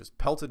Earth was just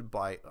pelted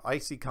by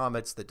icy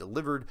comets that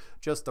delivered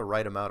just the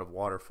right amount of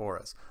water for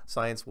us.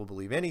 Science will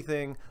believe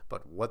anything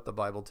but what the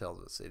Bible tells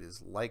us. It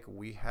is like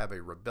we have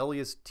a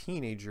rebellious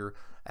teenager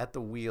at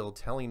the wheel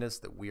telling us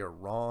that we are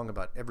wrong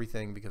about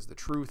everything because the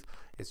truth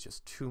is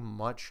just too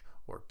much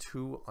or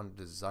too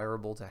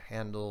undesirable to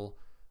handle.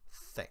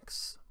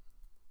 Thanks.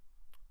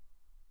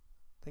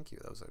 Thank you.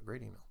 That was a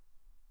great email.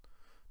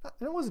 And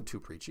it wasn't too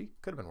preachy.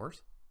 Could have been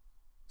worse.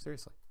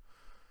 Seriously.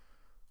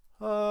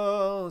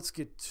 Let's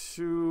get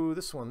to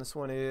this one. This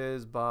one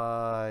is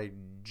by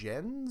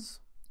Jens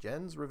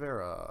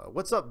Rivera.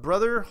 What's up,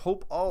 brother?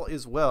 Hope all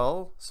is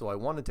well. So I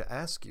wanted to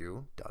ask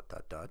you, ...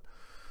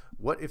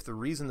 what if the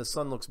reason the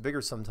sun looks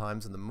bigger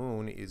sometimes than the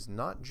moon is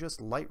not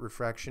just light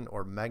refraction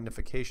or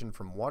magnification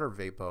from water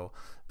vapor,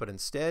 but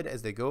instead,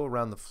 as they go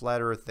around the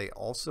flat Earth, they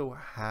also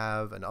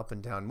have an up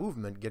and down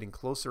movement getting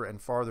closer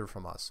and farther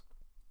from us?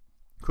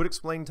 Could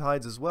explain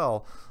tides as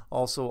well.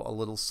 Also, a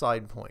little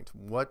side point.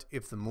 What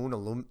if the moon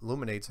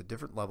illuminates at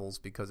different levels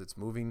because it's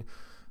moving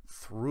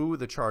through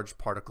the charged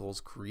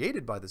particles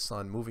created by the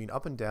sun, moving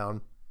up and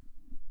down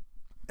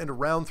and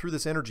around through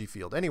this energy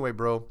field? Anyway,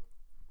 bro,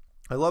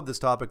 I love this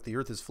topic. The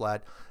Earth is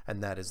flat,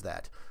 and that is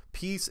that.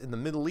 Peace in the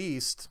Middle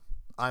East.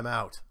 I'm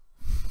out.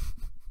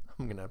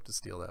 I'm going to have to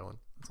steal that one.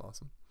 That's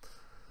awesome.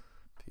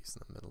 Peace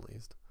in the Middle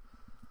East.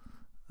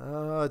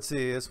 Let's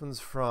see. This one's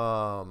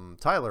from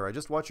Tyler. I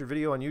just watched your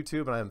video on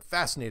YouTube, and I am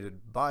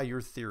fascinated by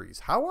your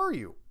theories. How are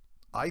you?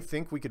 I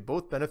think we could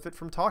both benefit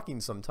from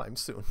talking sometime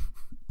soon.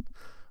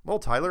 Well,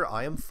 Tyler,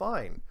 I am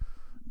fine.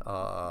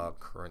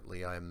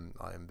 Currently, I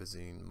am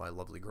visiting my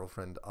lovely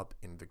girlfriend up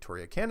in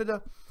Victoria,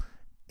 Canada.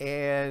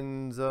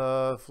 And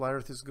Flat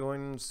Earth is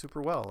going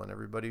super well, and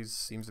everybody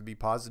seems to be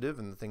positive,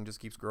 and the thing just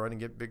keeps growing and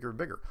get bigger and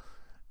bigger.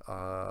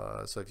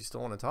 So if you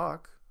still want to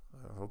talk,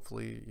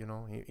 hopefully, you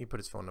know, he put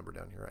his phone number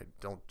down here. I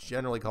don't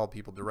generally call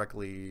people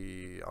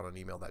directly on an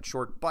email that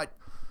short, but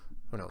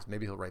who knows?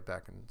 Maybe he'll write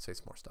back and say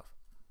some more stuff.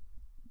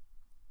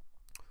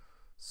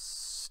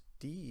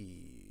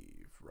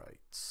 Steve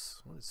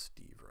writes. What does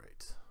Steve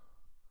write?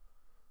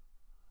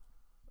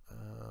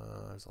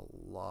 There's a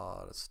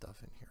lot of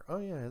stuff in here. Oh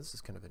yeah, this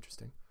is kind of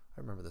interesting.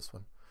 I remember this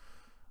one.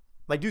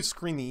 I do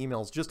screen the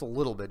emails just a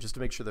little bit just to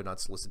make sure they're not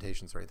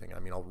solicitations or anything. I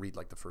mean, I'll read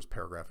like the first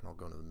paragraph and I'll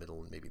go into the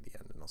middle and maybe the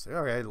end and I'll say,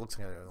 okay, it looks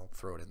good, and I'll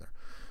throw it in there.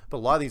 But a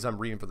lot of these I'm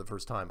reading for the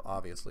first time,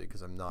 obviously,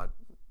 because I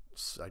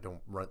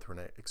don't run through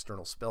an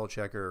external spell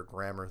checker or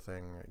grammar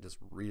thing. I just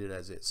read it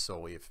as is.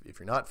 So if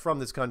you're not from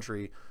this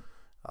country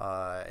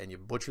and you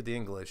butcher the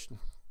English,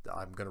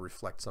 I'm going to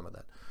reflect some of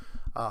that.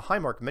 Hi,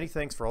 Mark. Many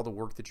thanks for all the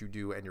work that you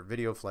do and your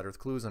video, Flat Earth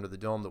Clues Under the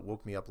Dome, that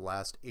woke me up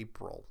last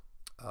April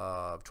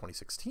of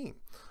 2016.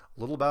 A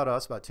little about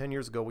us. About 10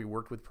 years ago, we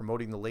worked with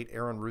promoting the late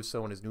Aaron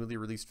Russo and his newly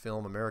released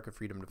film, America,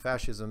 Freedom to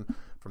Fascism.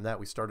 From that,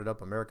 we started up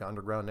America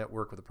Underground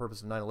Network with the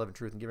purpose of 9/11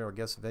 truth and giving our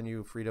guests a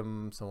venue,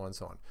 freedom, so on and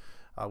so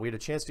on. We had a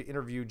chance to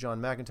interview John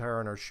McIntyre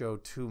on our show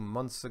 2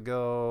 months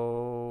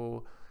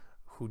ago,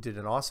 who did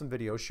an awesome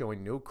video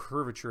showing no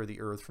curvature of the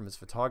Earth from his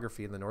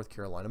photography in the North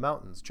Carolina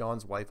mountains.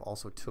 John's wife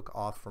also took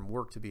off from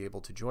work to be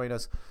able to join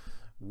us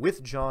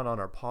with John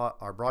on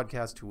our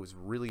broadcast, who was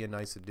really a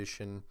nice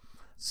addition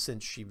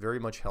since she very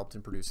much helped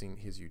in producing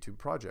his YouTube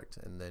project.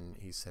 And then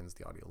he sends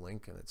the audio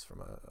link, and it's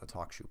from a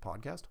talk show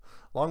podcast.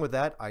 Along with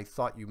that, I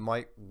thought you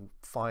might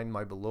find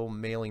my below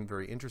mailing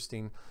very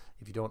interesting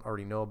if you don't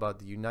already know about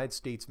the United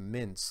States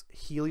Mint's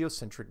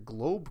heliocentric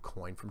globe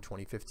coin from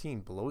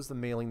 2015. Below is the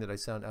mailing that I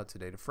sent out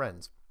today to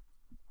friends.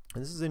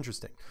 And this is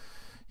interesting.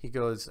 He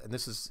goes, and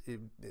this is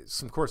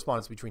some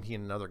correspondence between he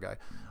and another guy.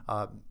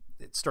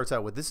 It starts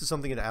out with, this is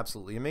something that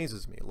absolutely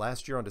amazes me.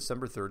 Last year on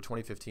December 3rd,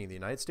 2015, the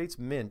United States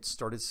Mint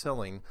started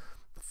selling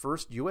the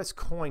first U.S.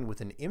 coin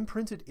with an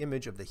imprinted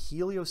image of the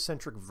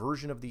heliocentric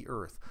version of the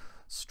Earth.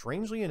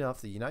 Strangely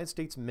enough, the United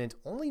States Mint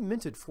only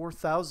minted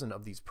 4,000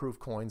 of these proof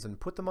coins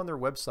and put them on their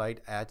website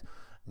at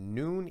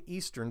noon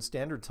Eastern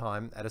Standard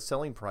Time at a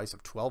selling price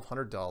of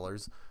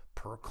 $1,200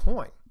 per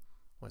coin.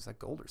 What is that,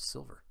 gold or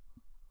silver?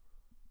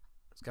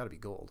 It's got to be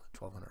gold.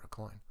 $1,200 a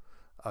coin.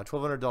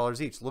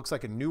 $1,200 each. Looks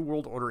like a New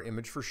World Order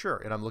image for sure.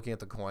 And I'm looking at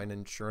the coin,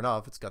 and sure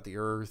enough, it's got the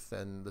Earth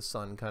and the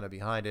sun kind of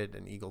behind it,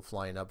 an eagle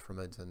flying up from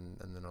it, and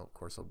then, of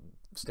course, a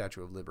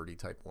Statue of Liberty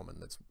type woman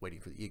that's waiting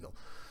for the eagle.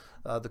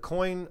 The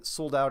coin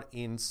sold out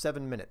in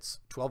 7 minutes.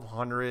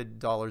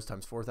 $1,200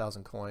 times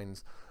 4,000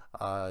 coins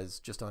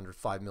is just under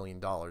 $5 million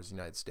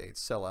United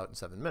States. Sell out in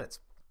 7 minutes.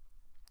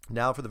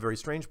 Now for the very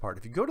strange part.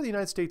 If you go to the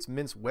United States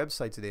Mint's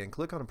website today and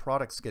click on a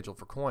product schedule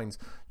for coins,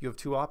 you have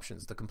two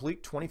options: the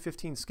complete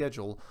 2015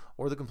 schedule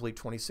or the complete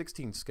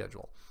 2016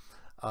 schedule.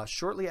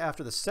 Shortly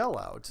after the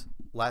sellout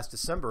last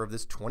December of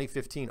this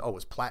 2015, it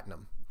was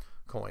platinum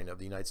coin of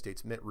the United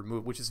States Mint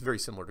removed, which is very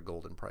similar to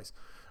gold in price,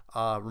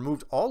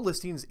 removed all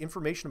listings,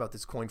 information about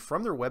this coin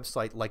from their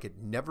website like it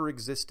never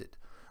existed.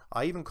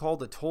 I even called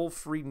the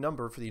toll-free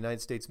number for the United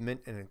States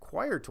Mint and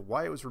inquired to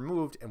why it was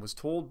removed, and was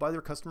told by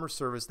their customer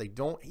service they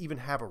don't even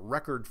have a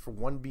record for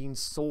one being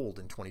sold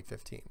in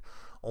 2015.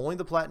 Only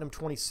the Platinum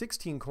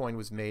 2016 coin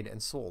was made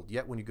and sold.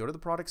 Yet when you go to the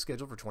product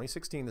schedule for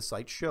 2016, the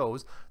site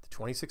shows the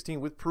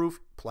 2016 with proof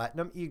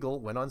Platinum Eagle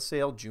went on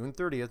sale June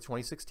 30th,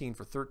 2016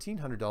 for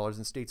 $1,300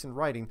 and states in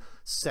writing,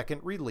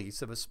 second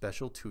release of a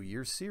special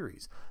 2-year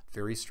series.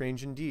 Very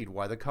strange indeed.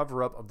 Why the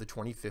cover-up of the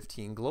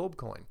 2015 Globe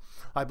coin?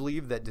 I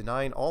believe that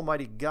denying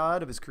Almighty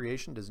God of his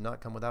creation does not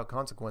come without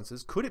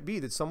consequences. Could it be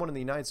that someone in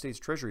the United States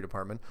Treasury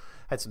Department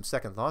had some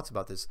second thoughts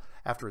about this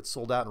after it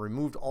sold out and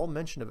removed all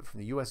mention of it from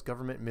the U.S.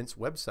 government Mint's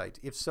website?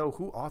 If so,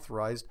 who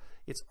authorized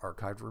its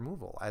archived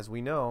removal? As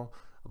we know,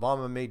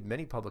 Obama made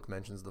many public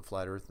mentions of the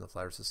Flat Earth and the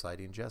Flat Earth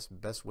Society in jest.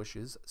 Best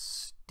wishes,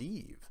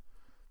 Steve.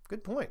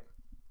 Good point.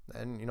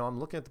 And, you know, I'm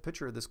looking at the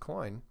picture of this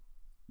coin,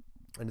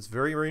 and it's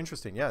very, very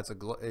interesting. Yeah,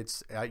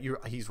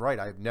 he's right.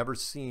 I've never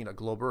seen a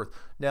globe Earth.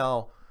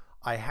 Now,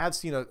 I have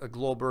seen a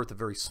globe Earth, a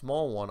very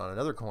small one, on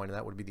another coin, and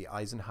that would be the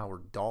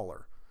Eisenhower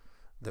dollar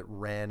that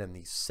ran in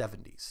the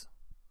 70s.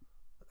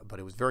 But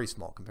it was very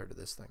small compared to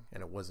this thing,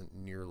 and it wasn't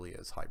nearly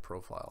as high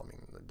profile. I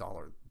mean, the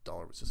dollar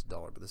was just a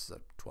dollar, but this is a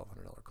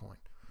 $1,200 coin.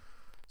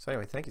 So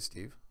anyway, thank you,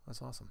 Steve.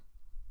 That's awesome.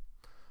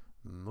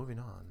 Moving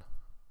on.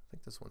 I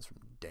think this one's from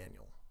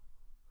Daniel.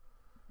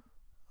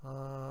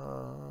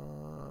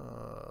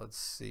 Let's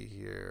see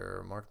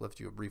here. Mark left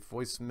you a brief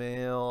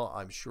voicemail.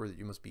 I'm sure that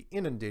you must be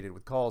inundated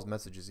with calls,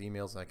 messages,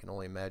 emails, and I can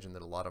only imagine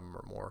that a lot of them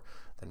are more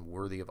than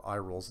worthy of eye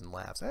rolls and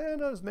laughs, and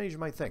not as many as you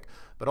might think.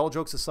 But all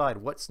jokes aside,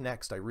 what's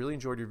next? I really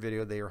enjoyed your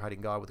video, They Are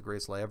Hiding God with the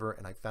Greatest Lie Ever,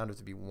 and I found it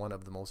to be one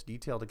of the most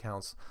detailed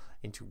accounts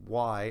into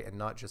why, and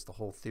not just the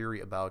whole theory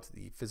about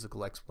the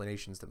physical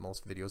explanations that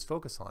most videos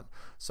focus on.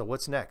 So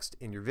what's next?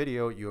 In your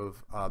video, you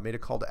have made a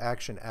call to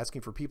action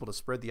asking for people to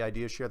spread the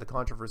idea, share the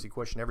controversy,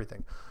 question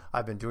everything.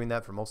 I've been doing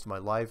that for most of my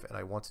life, and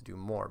I want to do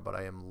more, but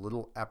I am a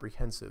little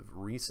apprehensive.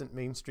 Recent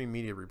mainstream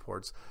media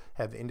reports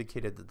have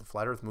indicated that the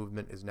Flat Earth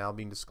movement is now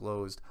being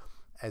disclosed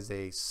as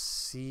a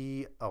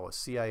CIA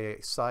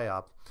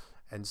PSYOP,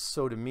 and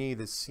so to me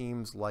this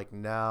seems like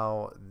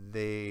now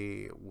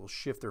they will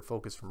shift their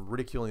focus from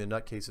ridiculing the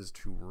nutcases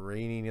to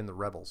reining in the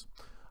rebels.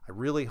 I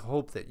really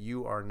hope that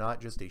you are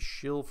not just a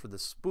shill for the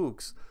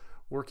spooks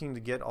working to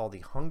get all the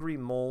hungry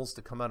moles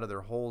to come out of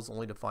their holes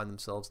only to find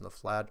themselves in the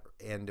flat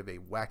end of a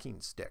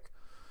whacking stick.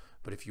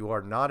 But if you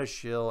are not a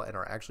shill and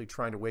are actually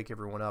trying to wake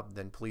everyone up,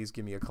 then please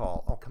give me a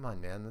call. Oh, come on,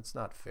 man, that's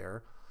not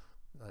fair.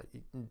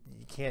 You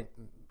can't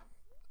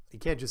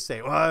just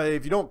say, well,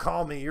 if you don't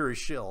call me, you're a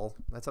shill.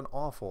 That's an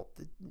awful.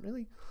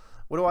 Really?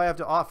 What do I have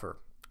to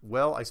offer?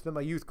 Well, I spent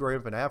my youth growing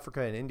up in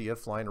Africa and India,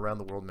 flying around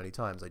the world many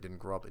times. I didn't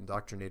grow up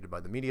indoctrinated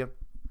by the media,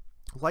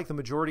 like the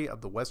majority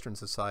of the Western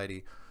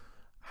society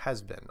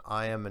has been.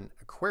 I am an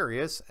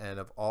Aquarius and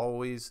have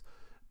always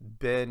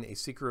been a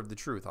seeker of the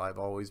truth. I've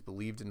always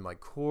believed in my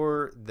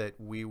core that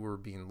we were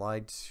being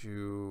lied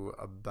to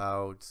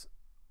about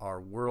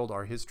our world,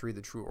 our history,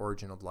 the true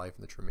origin of life,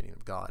 and the true meaning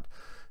of God.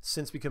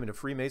 Since becoming a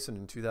Freemason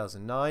in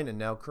 2009 and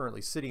now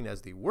currently sitting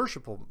as the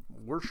worshipful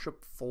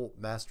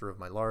master of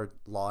my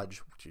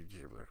lodge,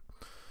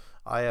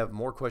 I have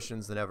more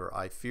questions than ever.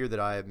 I fear that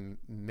I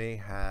may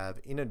have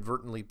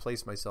inadvertently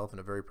placed myself in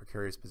a very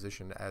precarious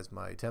position as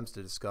my attempts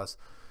to discuss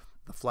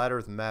the flat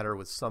earth matter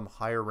with some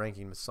higher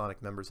ranking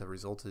Masonic members have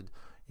resulted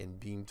in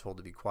being told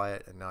to be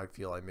quiet, and now I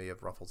feel I may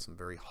have ruffled some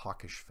very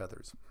hawkish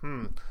feathers.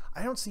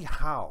 I don't see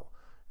how.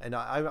 And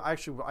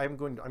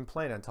I'm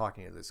planning on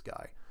talking to this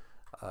guy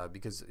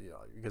because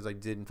I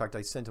did. In fact,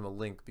 I sent him a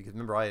link because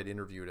remember I had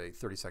interviewed a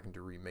 32nd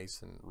degree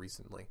Mason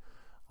recently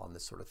on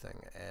this sort of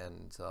thing,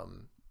 and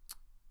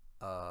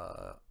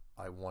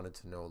I wanted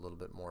to know a little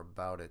bit more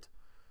about it.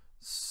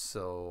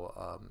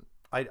 So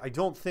I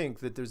don't think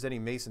that there's any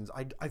Masons.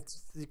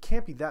 There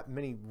can't be that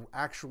many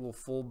actual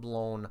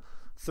full-blown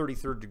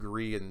 33rd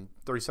degree and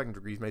 32nd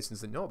degree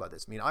Masons that know about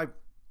this. I mean,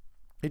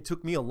 it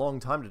took me a long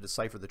time to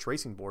decipher the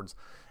tracing boards,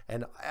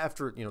 and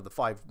after the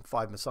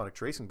five Masonic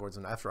tracing boards,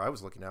 and after I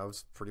was looking at it, I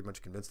was pretty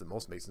much convinced that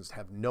most Masons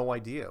have no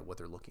idea what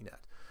they're looking at.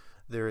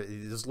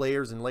 There's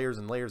layers and layers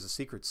and layers of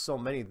secrets, so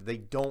many that they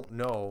don't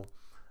know.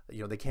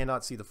 They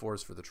cannot see the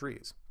forest for the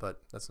trees.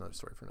 But that's another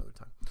story for another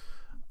time.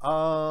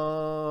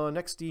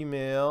 Next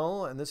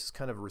email, and this is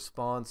kind of a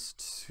response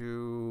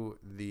to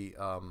the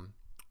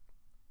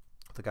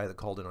guy that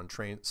called in on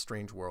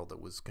Strange World that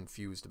was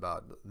confused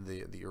about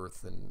the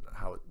Earth and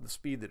how the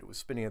speed that it was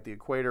spinning at the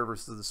equator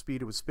versus the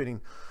speed it was spinning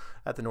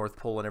at the North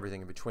Pole and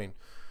everything in between.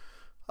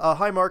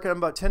 Hi, Mark. I'm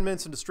about 10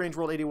 minutes into Strange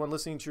World 81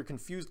 listening to your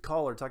confused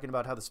caller talking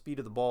about how the speed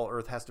of the ball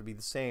Earth has to be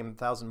the same,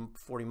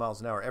 1,040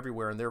 miles an hour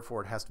everywhere, and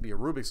therefore it has to be a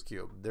Rubik's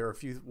Cube. There are a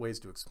few ways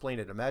to explain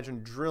it.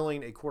 Imagine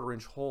drilling a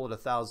quarter-inch hole at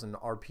 1,000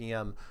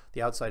 RPM.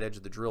 The outside edge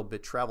of the drill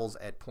bit travels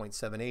at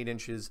 0.78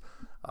 inches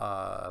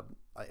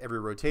every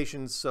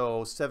rotation,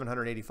 so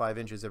 785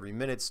 inches every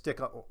minute. Stick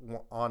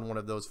on one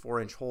of those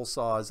 4-inch hole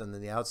saws, and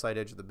then the outside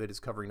edge of the bit is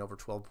covering over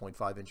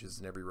 12.5 inches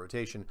in every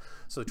rotation,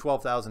 so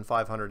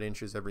 12,500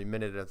 inches every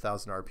minute at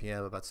 1,000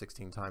 RPM, about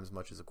 16 times as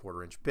much as a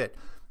quarter-inch bit.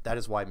 That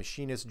is why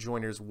machinists,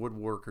 joiners,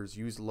 woodworkers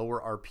use lower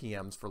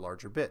RPMs for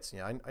larger bits.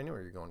 Yeah, I know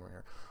where you're going right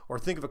here. Or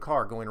think of a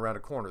car going around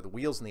a corner. The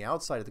wheels on the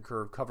outside of the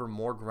curve cover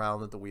more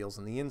ground than the wheels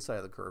on the inside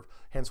of the curve,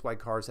 hence why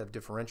cars have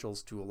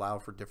differentials to allow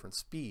for different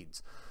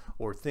speeds.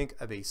 Or think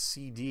of a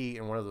CD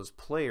in one of those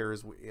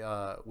players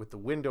with the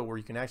window where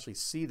you can actually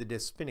see the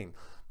disc spinning.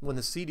 When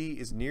the CD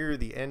is near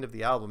the end of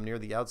the album, near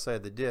the outside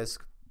of the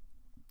disc,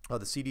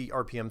 the CD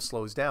RPM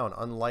slows down,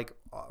 unlike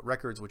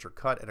records which are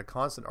cut at a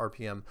constant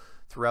RPM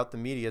throughout the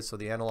media, so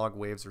the analog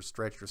waves are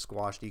stretched or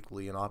squashed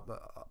equally and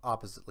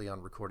oppositely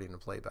on recording and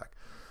playback,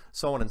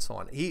 so on and so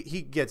on.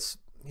 He doesn't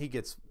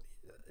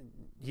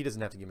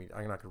have to give me,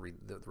 I'm not going to read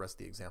the rest of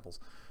the examples.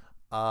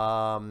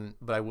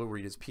 But I will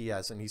read his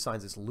PS, and he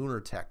signs this Lunar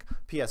Tech.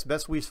 PS,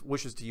 best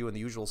wishes to you and the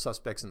usual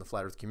suspects in the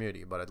Flat Earth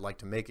community, but I'd like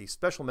to make a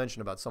special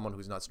mention about someone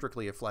who's not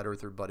strictly a Flat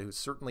Earther, but who's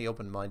certainly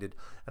open-minded,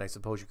 and I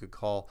suppose you could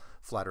call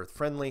Flat Earth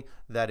friendly.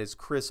 That is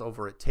Chris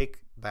over at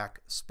Take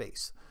Back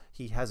Space.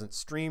 He hasn't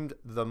streamed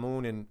the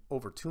moon in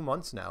over 2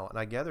 months now, and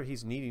I gather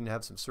he's needing to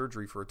have some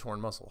surgery for a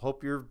torn muscle.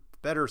 Hope you're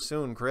better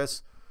soon,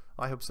 Chris.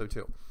 I hope so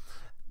too.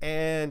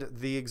 And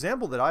the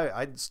example that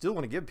I still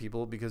want to give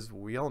people, because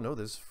we all know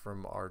this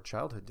from our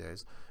childhood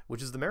days,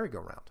 which is the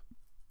merry-go-round.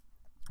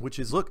 Which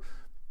is, look,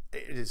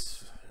 it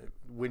is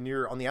when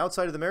you're on the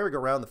outside of the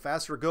merry-go-round, the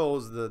faster it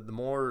goes, the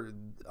more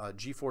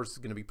G-force is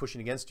going to be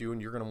pushing against you,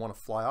 and you're going to want to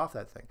fly off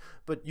that thing.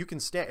 But you can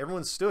stand,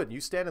 everyone stood,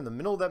 you stand in the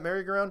middle of that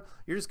merry-go-round,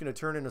 you're just going to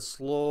turn in a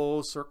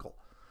slow circle.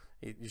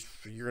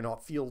 You're going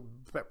to feel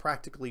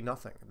practically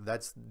nothing.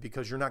 That's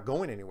because you're not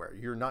going anywhere.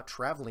 You're not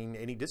traveling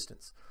any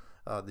distance.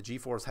 The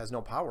G-force has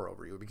no power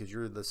over you because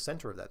you're the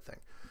center of that thing.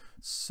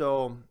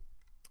 So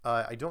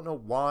I don't know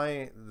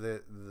why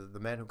the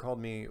man who called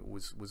me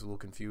was a little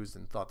confused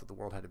and thought that the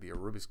world had to be a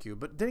Rubik's Cube.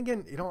 But then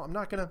again, you know, I'm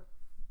not gonna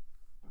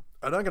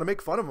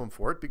make fun of him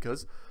for it,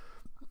 because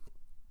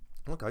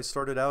look, I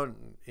started out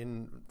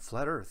in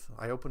Flat Earth.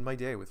 I opened my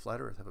day with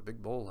Flat Earth. I have a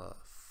big bowl of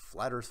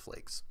Flat Earth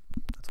flakes.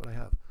 That's what I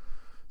have.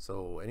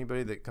 So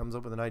anybody that comes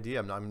up with an idea,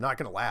 I'm not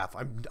gonna laugh.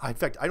 In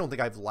fact, I don't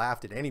think I've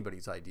laughed at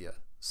anybody's idea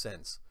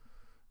since.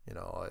 You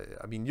know,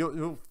 I mean,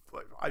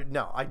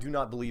 now I do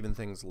not believe in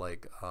things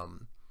like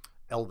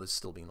Elvis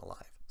still being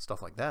alive,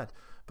 stuff like that.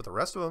 But the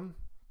rest of them,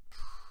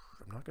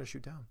 I'm not going to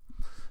shoot down.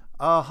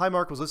 Hi,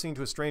 Mark. Was listening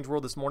to A Strange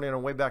World this morning on our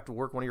way back to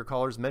work. One of your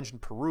callers mentioned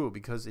Peru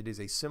because it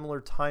is a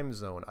similar time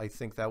zone. I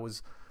think that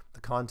was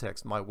the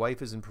context. My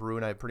wife is in Peru,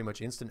 and I have pretty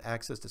much instant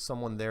access to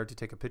someone there to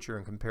take a picture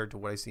and compare it to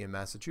what I see in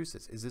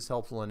Massachusetts. Is this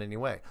helpful in any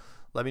way?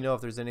 Let me know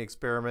if there's any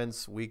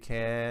experiments we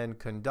can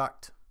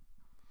conduct.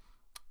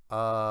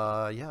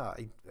 Yeah,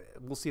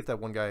 we'll see if that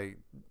one guy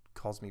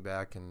calls me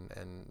back, and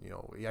you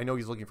know, I know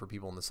he's looking for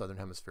people in the Southern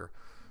Hemisphere,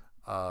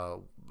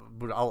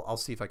 but I'll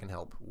see if I can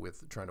help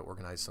with trying to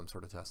organize some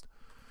sort of test.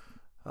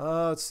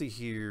 Let's see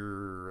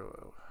here.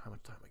 How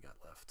much time we got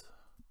left?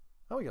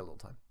 Oh, we got a little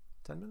time.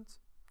 10 minutes?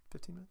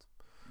 15 minutes?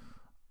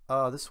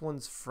 This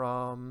one's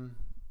from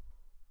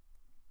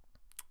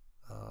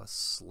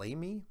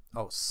Slayme.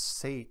 Oh,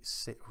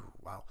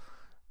 wow.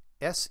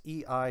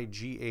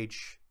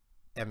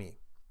 Seighme.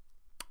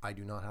 I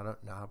do not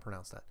know how to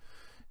pronounce that.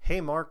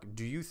 Hey, Mark,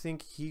 do you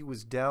think he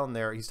was down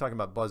there? He's talking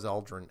about Buzz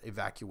Aldrin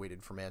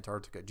evacuated from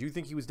Antarctica. Do you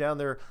think he was down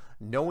there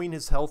knowing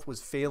his health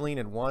was failing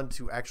and wanted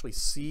to actually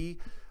see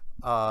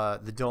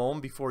the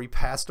dome before he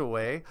passed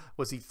away?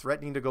 Was he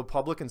threatening to go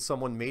public and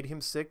someone made him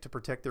sick to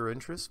protect their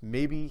interests?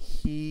 Maybe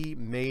he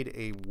made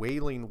a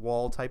Wailing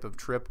Wall type of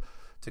trip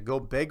to go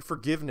beg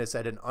forgiveness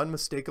at an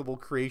unmistakable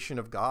creation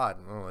of God.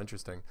 Oh,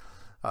 interesting.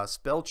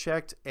 Spell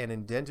checked and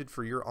indented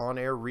for your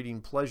on-air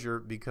reading pleasure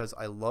because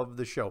I love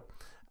the show.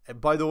 And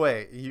by the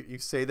way, you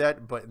say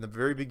that, but in the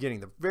very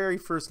beginning, the very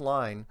first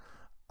line,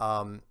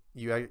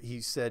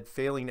 he said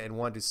failing and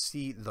wanted to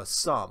see the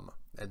sum,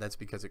 and that's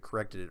because it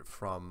corrected it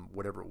from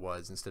whatever it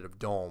was instead of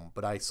dome.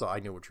 But I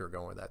knew what you were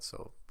going with that.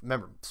 So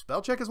remember,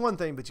 spell check is one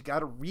thing, but you got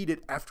to read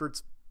it after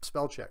it's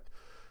spell checked,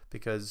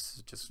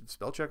 because just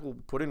spell check will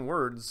put in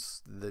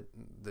words that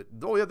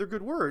oh yeah, they're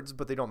good words,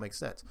 but they don't make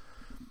sense.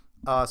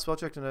 Spell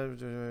checked,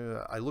 and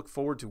I look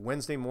forward to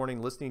Wednesday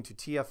morning listening to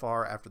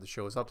TFR after the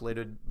show is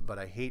uploaded, but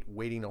I hate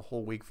waiting a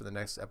whole week for the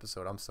next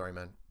episode. I'm sorry,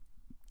 man.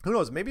 Who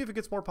knows? Maybe if it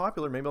gets more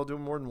popular, maybe I'll do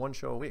more than one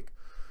show a week.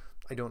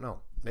 I don't know.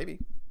 Maybe.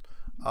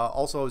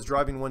 Also, I was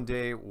driving one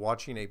day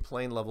watching a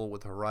plane level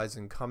with the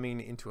horizon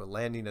coming into a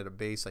landing at a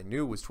base I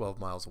knew was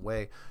 12 miles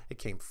away. It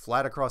came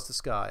flat across the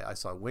sky. I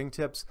saw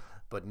wingtips,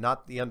 but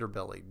not the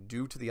underbelly.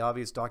 Due to the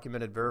obvious,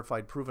 documented,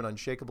 verified, proven,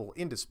 unshakable,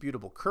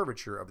 indisputable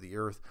curvature of the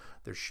Earth,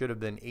 there should have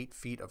been 8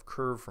 feet of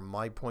curve from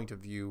my point of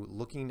view,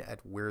 looking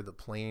at where the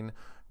plane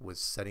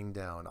was setting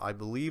down. I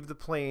believe the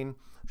plane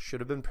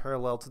should have been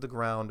parallel to the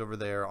ground over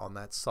there on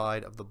that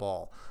side of the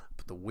ball,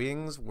 but the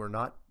wings were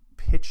not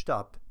pitched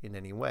up in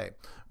any way.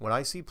 When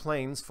I see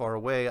planes far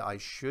away, I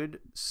should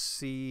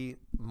see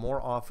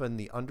more often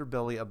the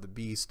underbelly of the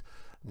beast,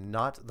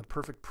 not the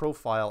perfect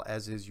profile,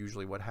 as is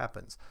usually what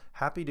happens.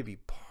 Happy to be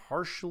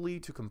partially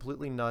to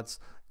completely nuts.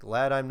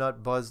 Glad I'm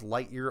not Buzz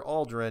Lightyear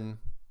Aldrin.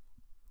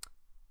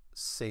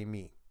 Say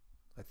me.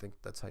 I think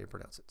that's how you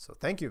pronounce it. So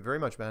thank you very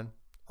much, man.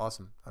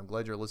 Awesome. I'm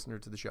glad you're a listener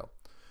to the show.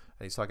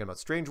 And he's talking about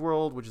Strange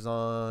World, which is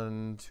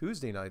on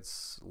Tuesday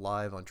nights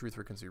live on Truth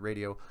Frequency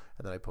Radio,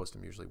 and then I post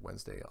them usually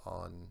Wednesday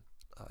on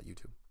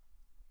YouTube.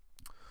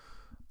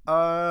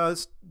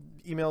 This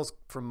email's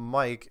from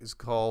Mike is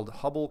called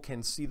Hubble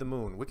Can See the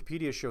Moon.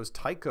 Wikipedia shows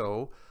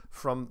Tycho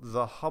from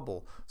the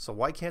Hubble. So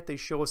why can't they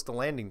show us the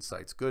landing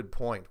sites? Good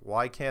point.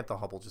 Why can't the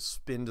Hubble just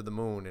spin to the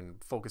moon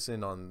and focus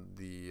in on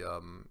the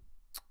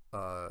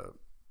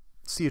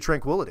Sea of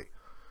Tranquility?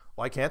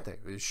 Why can't they?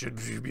 They should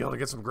be able to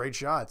get some great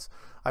shots.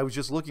 I was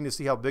just looking to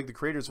see how big the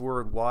craters were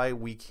and why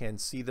we can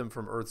see them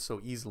from Earth so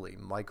easily.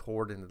 Mike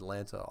Horde in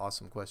Atlanta.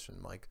 Awesome question,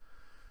 Mike.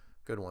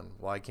 Good one.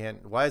 Why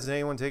isn't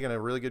anyone taking a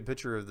really good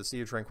picture of the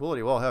Sea of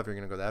Tranquility? Well, if you're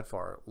going to go that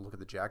far, look at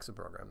the JAXA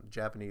program.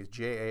 Japanese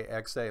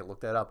JAXA,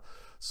 look that up.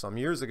 Some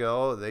years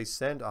ago, they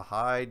sent a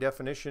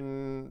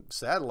high-definition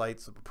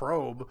satellite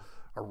probe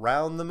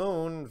around the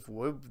moon.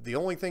 The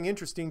only thing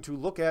interesting to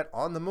look at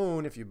on the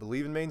moon, if you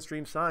believe in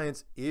mainstream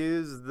science,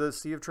 is the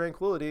Sea of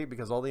Tranquility,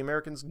 because all the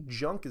Americans'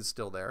 junk is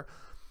still there.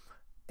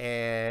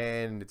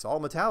 And it's all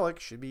metallic.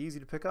 Should be easy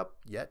to pick up,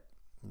 yet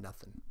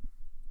nothing.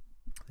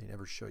 They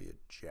never show you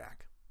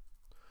jack.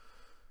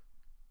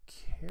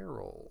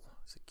 Carol,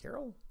 is it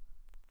Carol?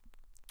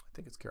 I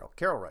think it's Carol.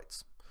 Carol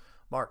writes,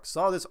 Mark,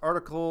 saw this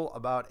article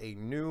about a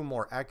new,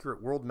 more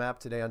accurate world map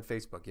today on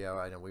Facebook. Yeah,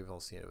 I know, we've all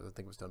seen it. I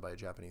think it was done by a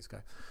Japanese guy.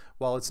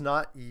 While it's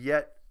not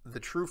yet the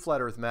true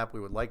flat earth map we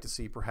would like to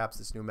see, perhaps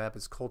this new map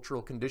is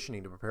cultural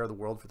conditioning to prepare the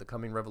world for the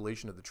coming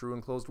revelation of the true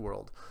enclosed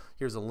world.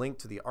 Here's a link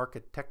to the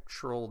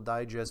Architectural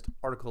Digest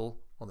article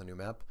on the new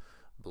map.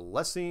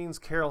 Blessings,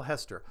 Carol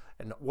Hester.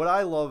 And what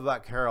I love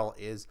about Carol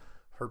is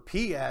her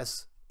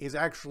PS is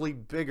actually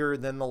bigger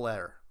than the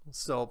letter.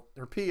 So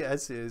her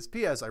PS is,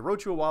 P.S. I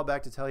wrote you a while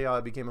back to tell you how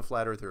I became a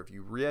flat earther. If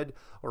you read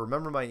or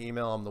remember my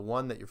email, I'm the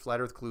one that your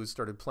flat earth clues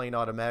started playing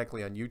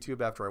automatically on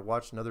YouTube after I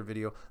watched another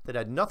video that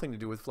had nothing to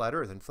do with flat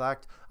earth. In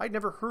fact, I'd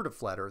never heard of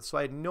flat earth, so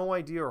I had no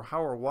idea or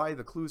how or why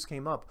the clues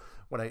came up.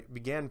 When I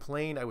began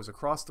playing, I was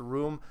across the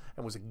room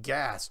and was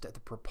aghast at the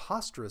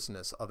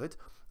preposterousness of it.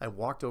 I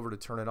walked over to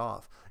turn it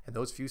off. In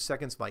those few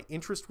seconds, my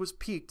interest was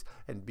piqued,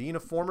 and being a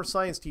former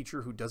science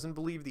teacher who doesn't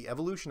believe the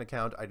evolution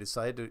account, I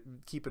decided to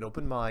keep an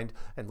open mind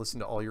and listen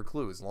to all your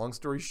clues. Long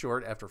story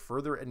short, after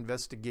further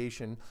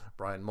investigation,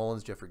 Brian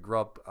Mullins, Jeffrey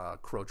Grubb,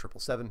 Crow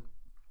 777,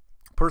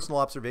 personal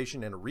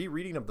observation, and a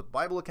rereading of the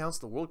Bible accounts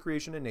of the world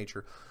creation and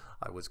nature,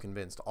 I was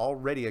convinced.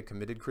 Already a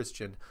committed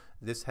Christian,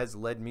 this has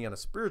led me on a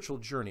spiritual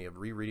journey of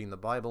rereading the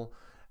Bible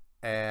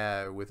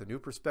with a new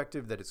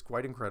perspective that is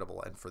quite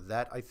incredible, and for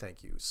that I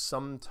thank you.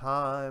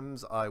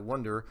 Sometimes I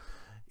wonder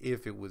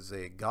if it was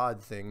a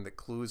God thing that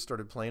clues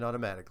started playing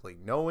automatically.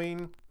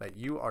 Knowing that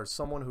you are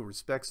someone who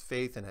respects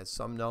faith and has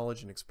some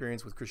knowledge and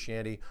experience with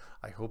Christianity,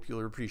 I hope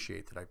you'll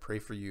appreciate that I pray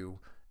for you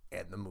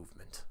and the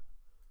movement.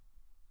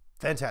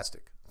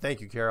 Fantastic.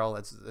 Thank you, Carol.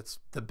 That's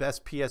the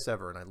best PS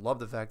ever, and I love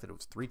the fact that it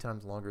was 3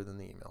 times longer than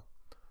the email.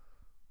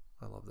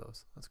 I love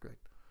those. That's great.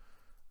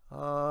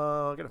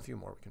 I got a few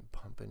more we can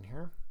pump in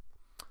here.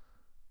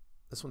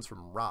 This one's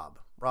from Rob.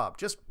 Rob,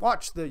 just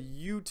watch the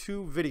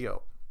YouTube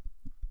video.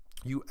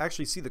 You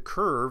actually see the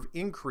curve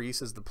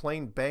increase as the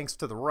plane banks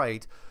to the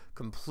right,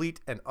 complete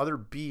and utter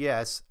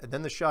BS, and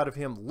then the shot of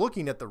him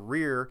looking at the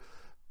rear,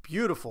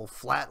 beautiful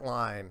flat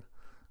line.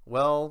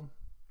 Well,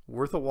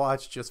 worth a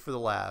watch just for the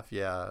laugh.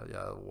 Yeah,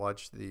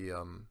 watch the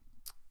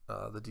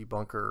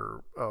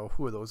debunker. Oh,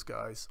 who are those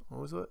guys?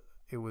 What was it?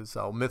 It was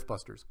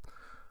Mythbusters.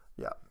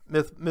 Yeah,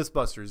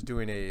 Mythbusters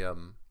doing a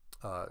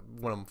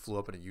one of them flew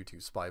up in a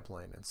YouTube spy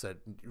plane and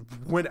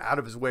went out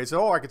of his way, said,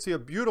 oh, I could see a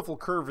beautiful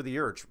curve of the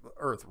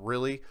Earth.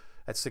 Really?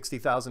 At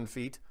 60,000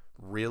 feet?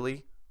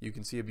 Really? You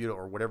can see a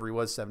beautiful, or whatever he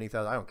was,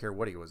 70,000. I don't care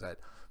what he was at.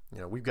 You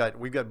know, we've got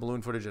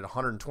balloon footage at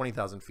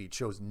 120,000 feet,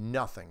 shows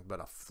nothing but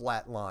a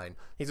flat line.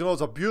 He said, oh,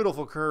 it's a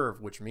beautiful curve,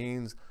 which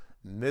means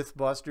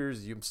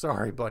Mythbusters, I'm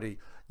sorry, buddy,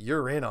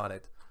 you're in on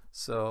it.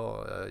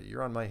 So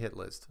you're on my hit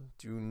list.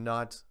 Do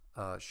not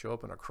show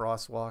up in a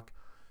crosswalk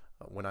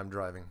when I'm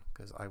driving,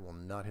 because I will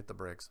not hit the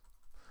brakes.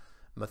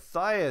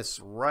 Matthias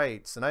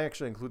writes, and I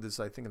actually include this,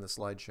 I think, in the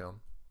slideshow.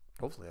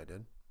 Hopefully I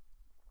did.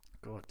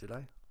 God, did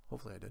I?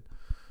 Hopefully I did.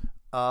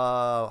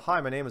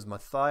 Hi, my name is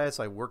Matthias.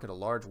 I work at a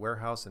large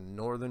warehouse in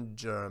northern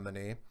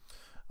Germany.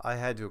 I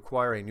had to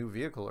acquire a new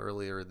vehicle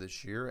earlier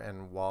this year,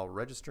 and while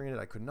registering it,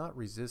 I could not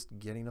resist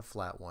getting a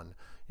flat one.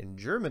 In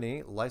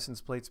Germany,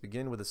 license plates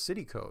begin with a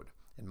city code.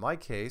 In my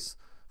case,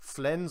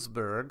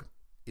 Flensburg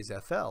is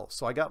FL.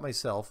 So I got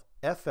myself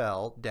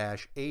FL-AT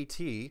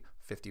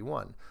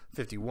 51.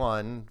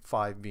 51,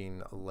 5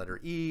 being a letter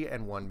E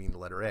and 1 being the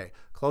letter A.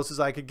 Close as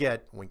I could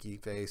get, winky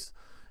face.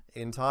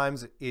 In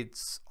times,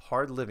 it's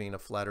hard living a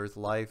flat earth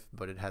life,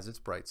 but it has its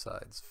bright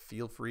sides.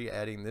 Feel free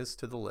adding this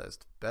to the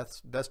list.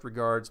 Best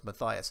regards,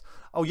 Matthias.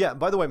 Oh yeah,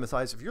 by the way,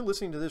 Matthias, if you're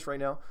listening to this right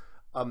now,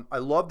 I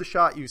love the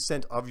shot you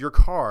sent of your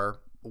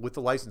car with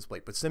the license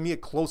plate, but send me a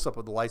close-up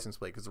of the license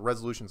plate, because the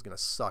resolution is going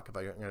to suck if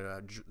I'm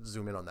going to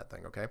zoom in on that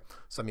thing, okay?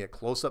 Send me a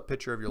close-up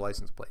picture of your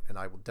license plate, and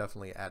I will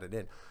definitely add it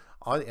in.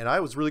 And I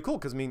was really cool,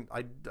 because, I mean,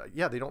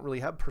 yeah, they don't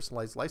really have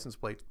personalized license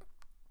plates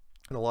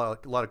in a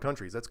lot of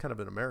countries. That's kind of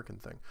an American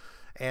thing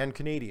and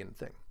Canadian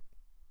thing.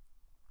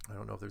 I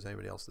don't know if there's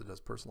anybody else that does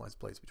personalized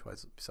plates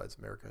besides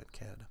America and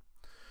Canada.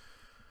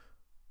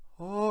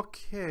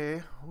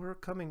 Okay, we're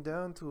coming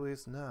down to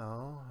it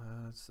now.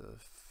 It's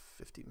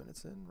 50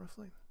 minutes in,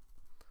 roughly.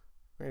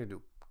 We're going to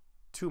do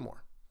 2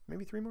 more.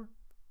 Maybe 3 more?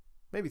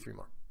 Maybe 3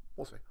 more.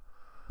 We'll see.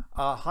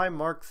 Hi,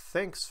 Mark.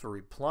 Thanks for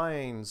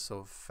replying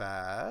so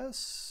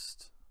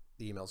fast.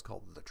 The email's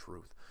called The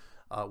Truth.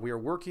 We are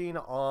working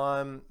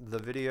on the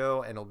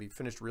video, and it'll be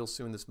finished real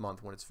soon this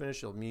month. When it's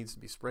finished, it needs to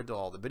be spread to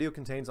all. The video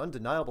contains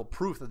undeniable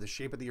proof of the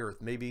shape of the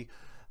Earth. Maybe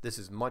this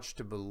is much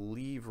to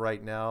believe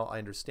right now. I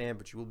understand,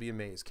 but you will be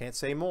amazed. Can't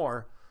say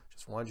more.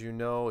 Just wanted you to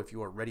know if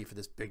you are ready for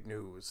this big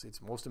news.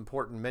 It's most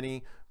important.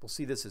 Many will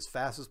see this as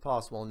fast as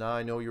possible. Now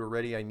I know you're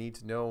ready. I need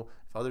to know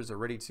if others are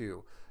ready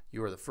too.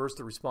 You are the first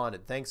to respond.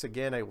 Thanks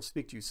again. I will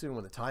speak to you soon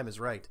when the time is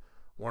right.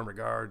 Warm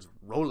regards,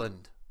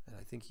 Roland. And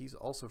I think he's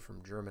also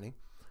from Germany.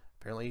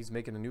 Apparently he's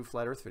making a new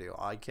Flat Earth video.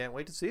 I can't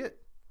wait to see it.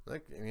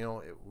 Like, you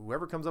know,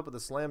 whoever comes up with a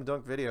slam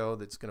dunk video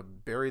that's going to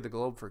bury the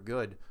globe for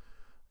good,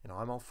 you know,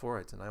 I'm all for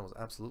it, and I will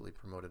absolutely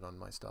promote it on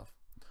my stuff.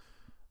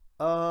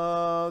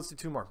 Let's do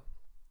 2 more.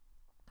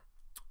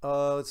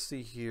 Let's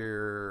see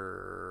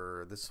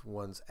here. This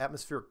one's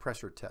atmospheric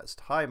pressure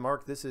test. Hi,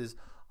 Mark. This is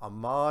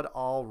Ahmad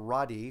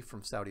Al-Radi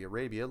from Saudi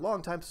Arabia.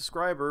 Longtime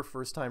subscriber,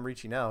 first time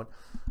reaching out.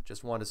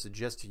 Just want to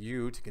suggest to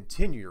you to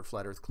continue your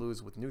Flat Earth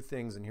clues with new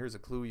things, and here's a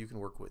clue you can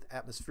work with.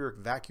 Atmospheric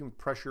vacuum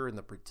pressure in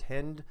the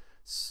pretended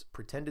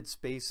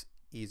space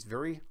is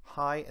very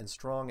high and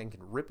strong and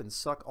can rip and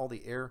suck all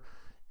the air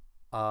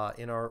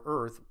in our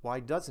Earth. Why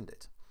doesn't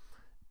it?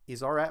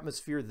 Is our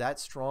atmosphere that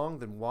strong?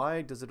 Then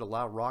why does it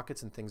allow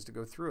rockets and things to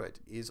go through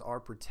it? Is our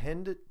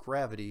pretended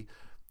gravity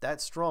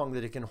that strong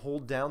that it can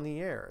hold down the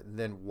air?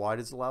 Then why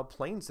does it allow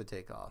planes to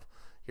take off?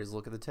 Here's a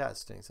look at the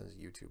test. And it says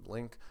YouTube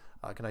link.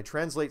 Can I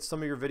translate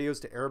some of your videos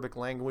to Arabic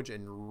language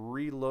and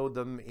reload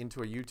them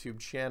into a YouTube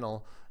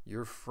channel?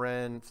 Your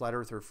friend, Flat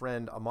Earther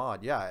friend,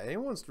 Ahmad. Yeah,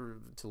 anyone wants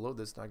to load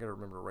this, I got to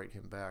remember to write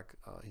him back.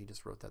 He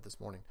just wrote that this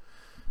morning.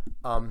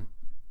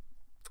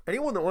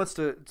 Anyone that wants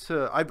to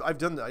I've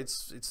done that.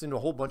 It's in a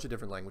whole bunch of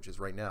different languages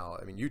right now.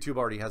 I mean, YouTube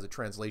already has a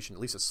translation,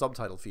 at least a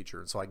subtitle feature,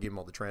 and so I gave them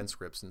all the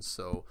transcripts, and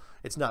so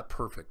it's not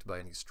perfect by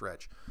any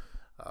stretch.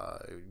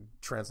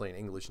 Translating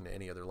English into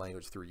any other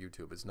language through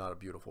YouTube is not a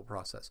beautiful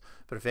process.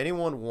 But if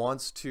anyone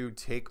wants to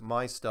take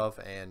my stuff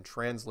and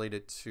translate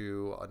it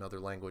to another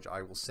language,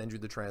 I will send you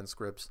the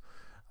transcripts.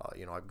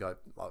 You know,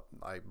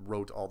 I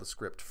wrote all the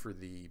script for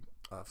the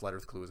Flat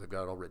Earth clues. I've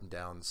got it all written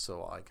down,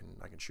 so I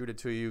can shoot it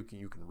to you.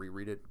 You can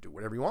reread it, do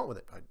whatever you want with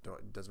it.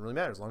 It doesn't really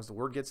matter as long as the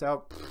word gets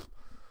out.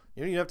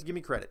 You know, you have to give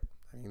me credit.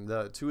 I mean,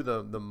 the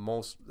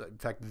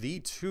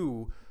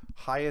 2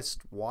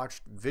 highest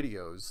watched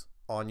videos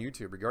on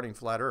YouTube regarding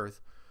Flat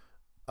Earth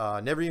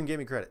never even gave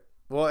me credit.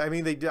 Well, I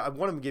mean, they did.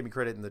 One of them gave me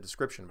credit in the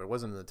description, but it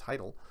wasn't in the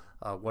title.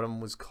 One of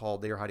them was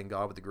called "They Are Hiding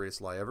God with the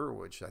Greatest Lie Ever,"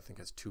 which I think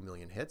has 2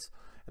 million hits.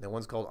 And then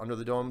one's called "Under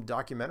the Dome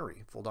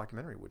Documentary," full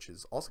documentary, which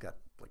has also got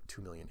like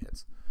 2 million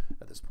hits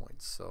at this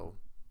point. So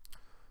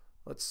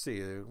let's see.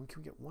 Can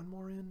we get one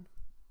more in?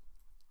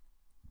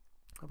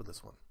 How about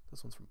this one?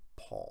 This one's from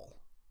Paul.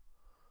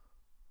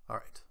 All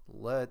right,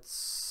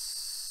 let's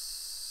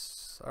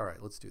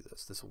do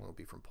this. This one will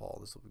be from Paul.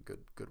 This will be a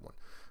good one.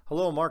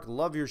 Hello, Mark.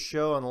 Love your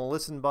show and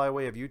listen by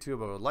way of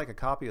YouTube. I would like a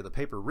copy of the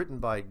paper written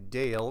by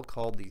Dale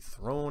called "The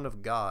Throne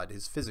of God,"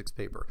 his physics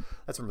paper.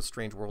 That's from a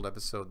Strange World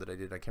episode that I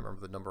did. I can't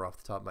remember the number off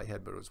the top of my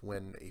head, but it was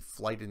when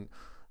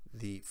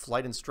the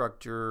flight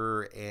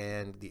instructor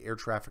and the air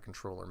traffic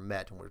controller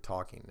met and we were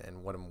talking,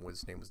 and one of them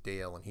his name was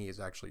Dale, and he has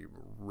actually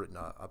written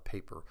a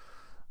paper,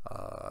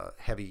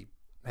 heavy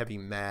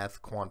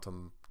math,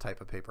 quantum type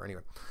of paper.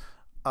 Anyway.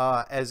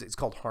 As it's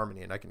called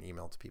Harmony, and I can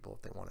email it to people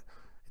if they want it.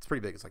 It's pretty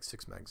big. It's like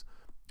 6 megs.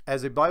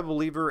 As a Bible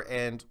believer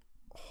and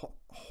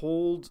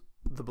hold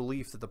the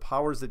belief that the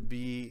powers that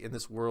be in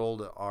this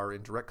world are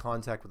in direct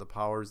contact with the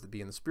powers that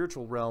be in the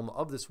spiritual realm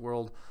of this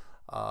world,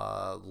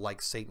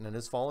 like Satan and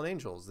his fallen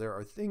angels. There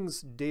are things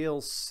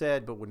Dale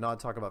said but would not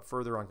talk about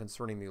further on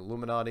concerning the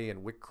Illuminati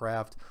and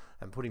witchcraft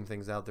and putting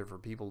things out there for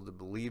people to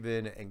believe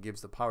in, and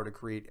gives the power to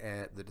create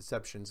the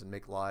deceptions and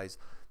make lies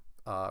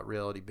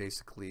reality.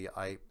 Basically,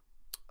 I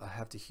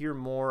have to hear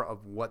more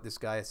of what this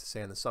guy has to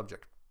say on the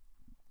subject.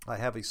 I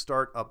have a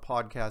startup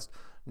podcast,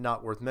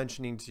 not worth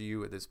mentioning to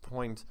you at this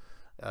point.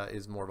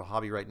 Is more of a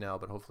hobby right now,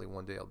 but hopefully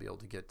one day I'll be able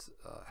to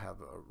have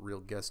a real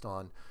guest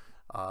on.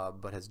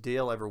 But has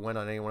Dale ever went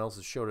on anyone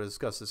else's show to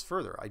discuss this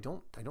further? I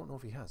don't know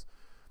if he has.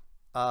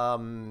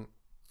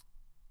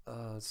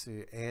 Let's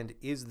see. And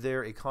is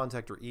there a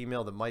contact or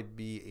email that might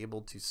be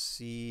able to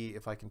see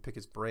if I can pick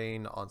his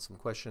brain on some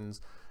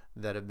questions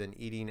that have been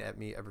eating at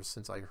me ever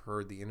since I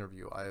heard the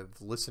interview? I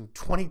have listened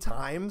 20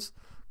 times.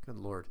 Good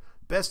Lord.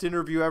 Best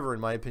interview ever, in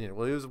my opinion.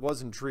 Well, it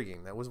was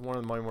intriguing. That was one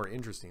of my more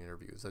interesting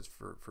interviews. That's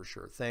for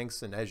sure.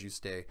 Thanks, and as you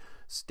stay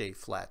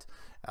flat.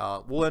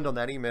 We'll end on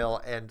that email.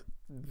 And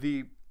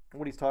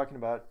what he's talking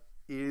about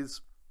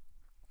is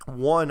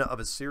one of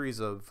a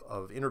series of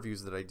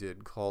interviews that I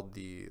did called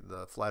the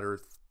Flat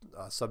Earth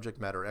subject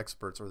matter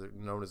experts, or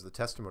known as the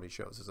testimony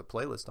shows. There's a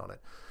playlist on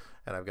it,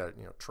 and I've got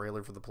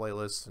trailer for the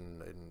playlist,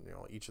 and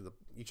each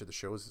of the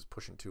shows is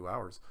pushing 2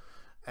 hours,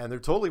 and they're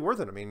totally worth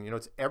it. I mean,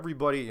 it's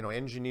everybody,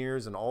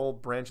 engineers and all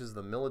branches of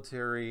the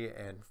military,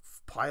 and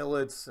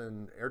pilots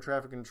and air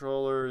traffic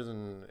controllers,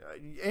 and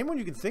anyone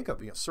you can think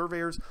of,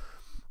 surveyors.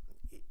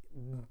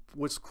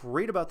 What's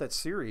great about that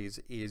series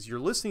is you're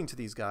listening to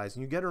these guys,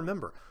 and you got to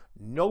remember,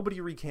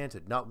 nobody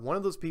recanted. Not one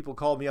of those people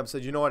called me up and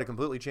said, you know what, I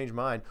completely changed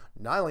my mind.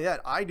 Not only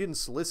that, I didn't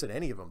solicit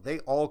any of them. They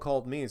all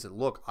called me and said,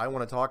 look, I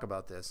want to talk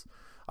about this.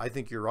 I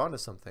think you're onto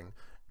something.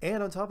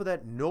 And on top of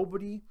that,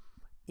 nobody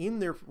in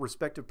their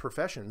respective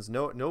professions,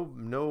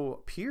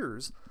 no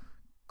peers,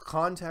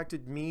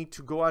 contacted me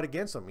to go out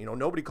against them.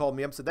 Nobody called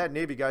me up and said, that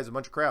Navy guy's a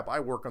bunch of crap. I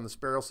work on the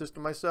Sparrow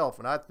system myself,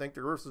 and I think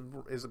the Earth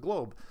is a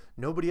globe.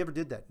 Nobody ever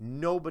did that.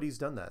 Nobody's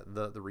done that.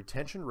 The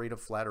retention rate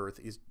of flat Earth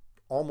is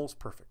almost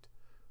perfect.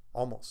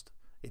 Almost.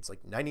 It's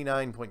like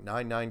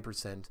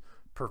 99.99%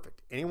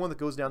 perfect. Anyone that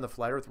goes down the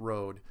flat Earth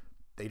road,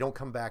 they don't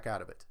come back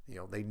out of it.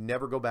 They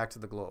never go back to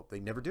the globe. They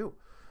never do.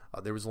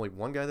 There was only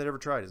one guy that ever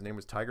tried. His name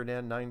was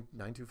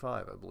TigerDan925,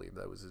 I believe.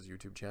 That was his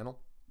YouTube channel,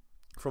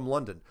 from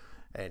London.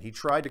 And he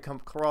tried to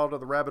crawl out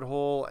of the rabbit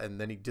hole,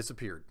 and then he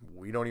disappeared.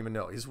 We don't even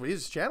know.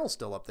 His channel's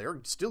still up there,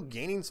 still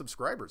gaining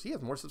subscribers. He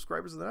has more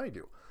subscribers than I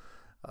do.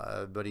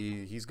 But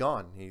he's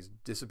gone. He's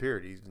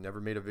disappeared. He's never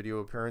made a video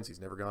appearance.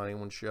 He's never gone on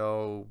anyone's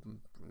show.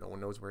 No one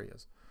knows where he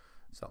is.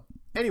 So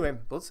anyway,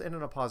 let's end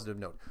on a positive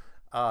note.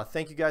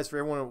 Thank you guys for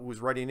everyone who was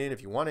writing in.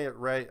 If you want to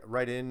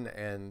write in,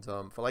 and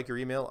if I like your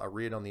email, I'll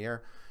read it on the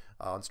air.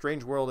 On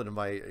Strange World, and if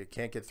I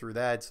can't get through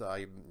that,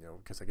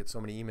 because I get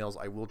so many emails,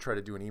 I will try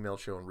to do an email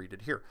show and read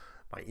it here.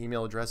 My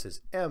email address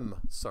is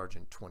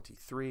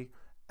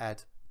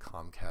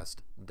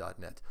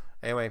msargent23@comcast.net.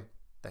 Anyway,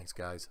 thanks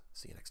guys.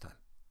 See you next time.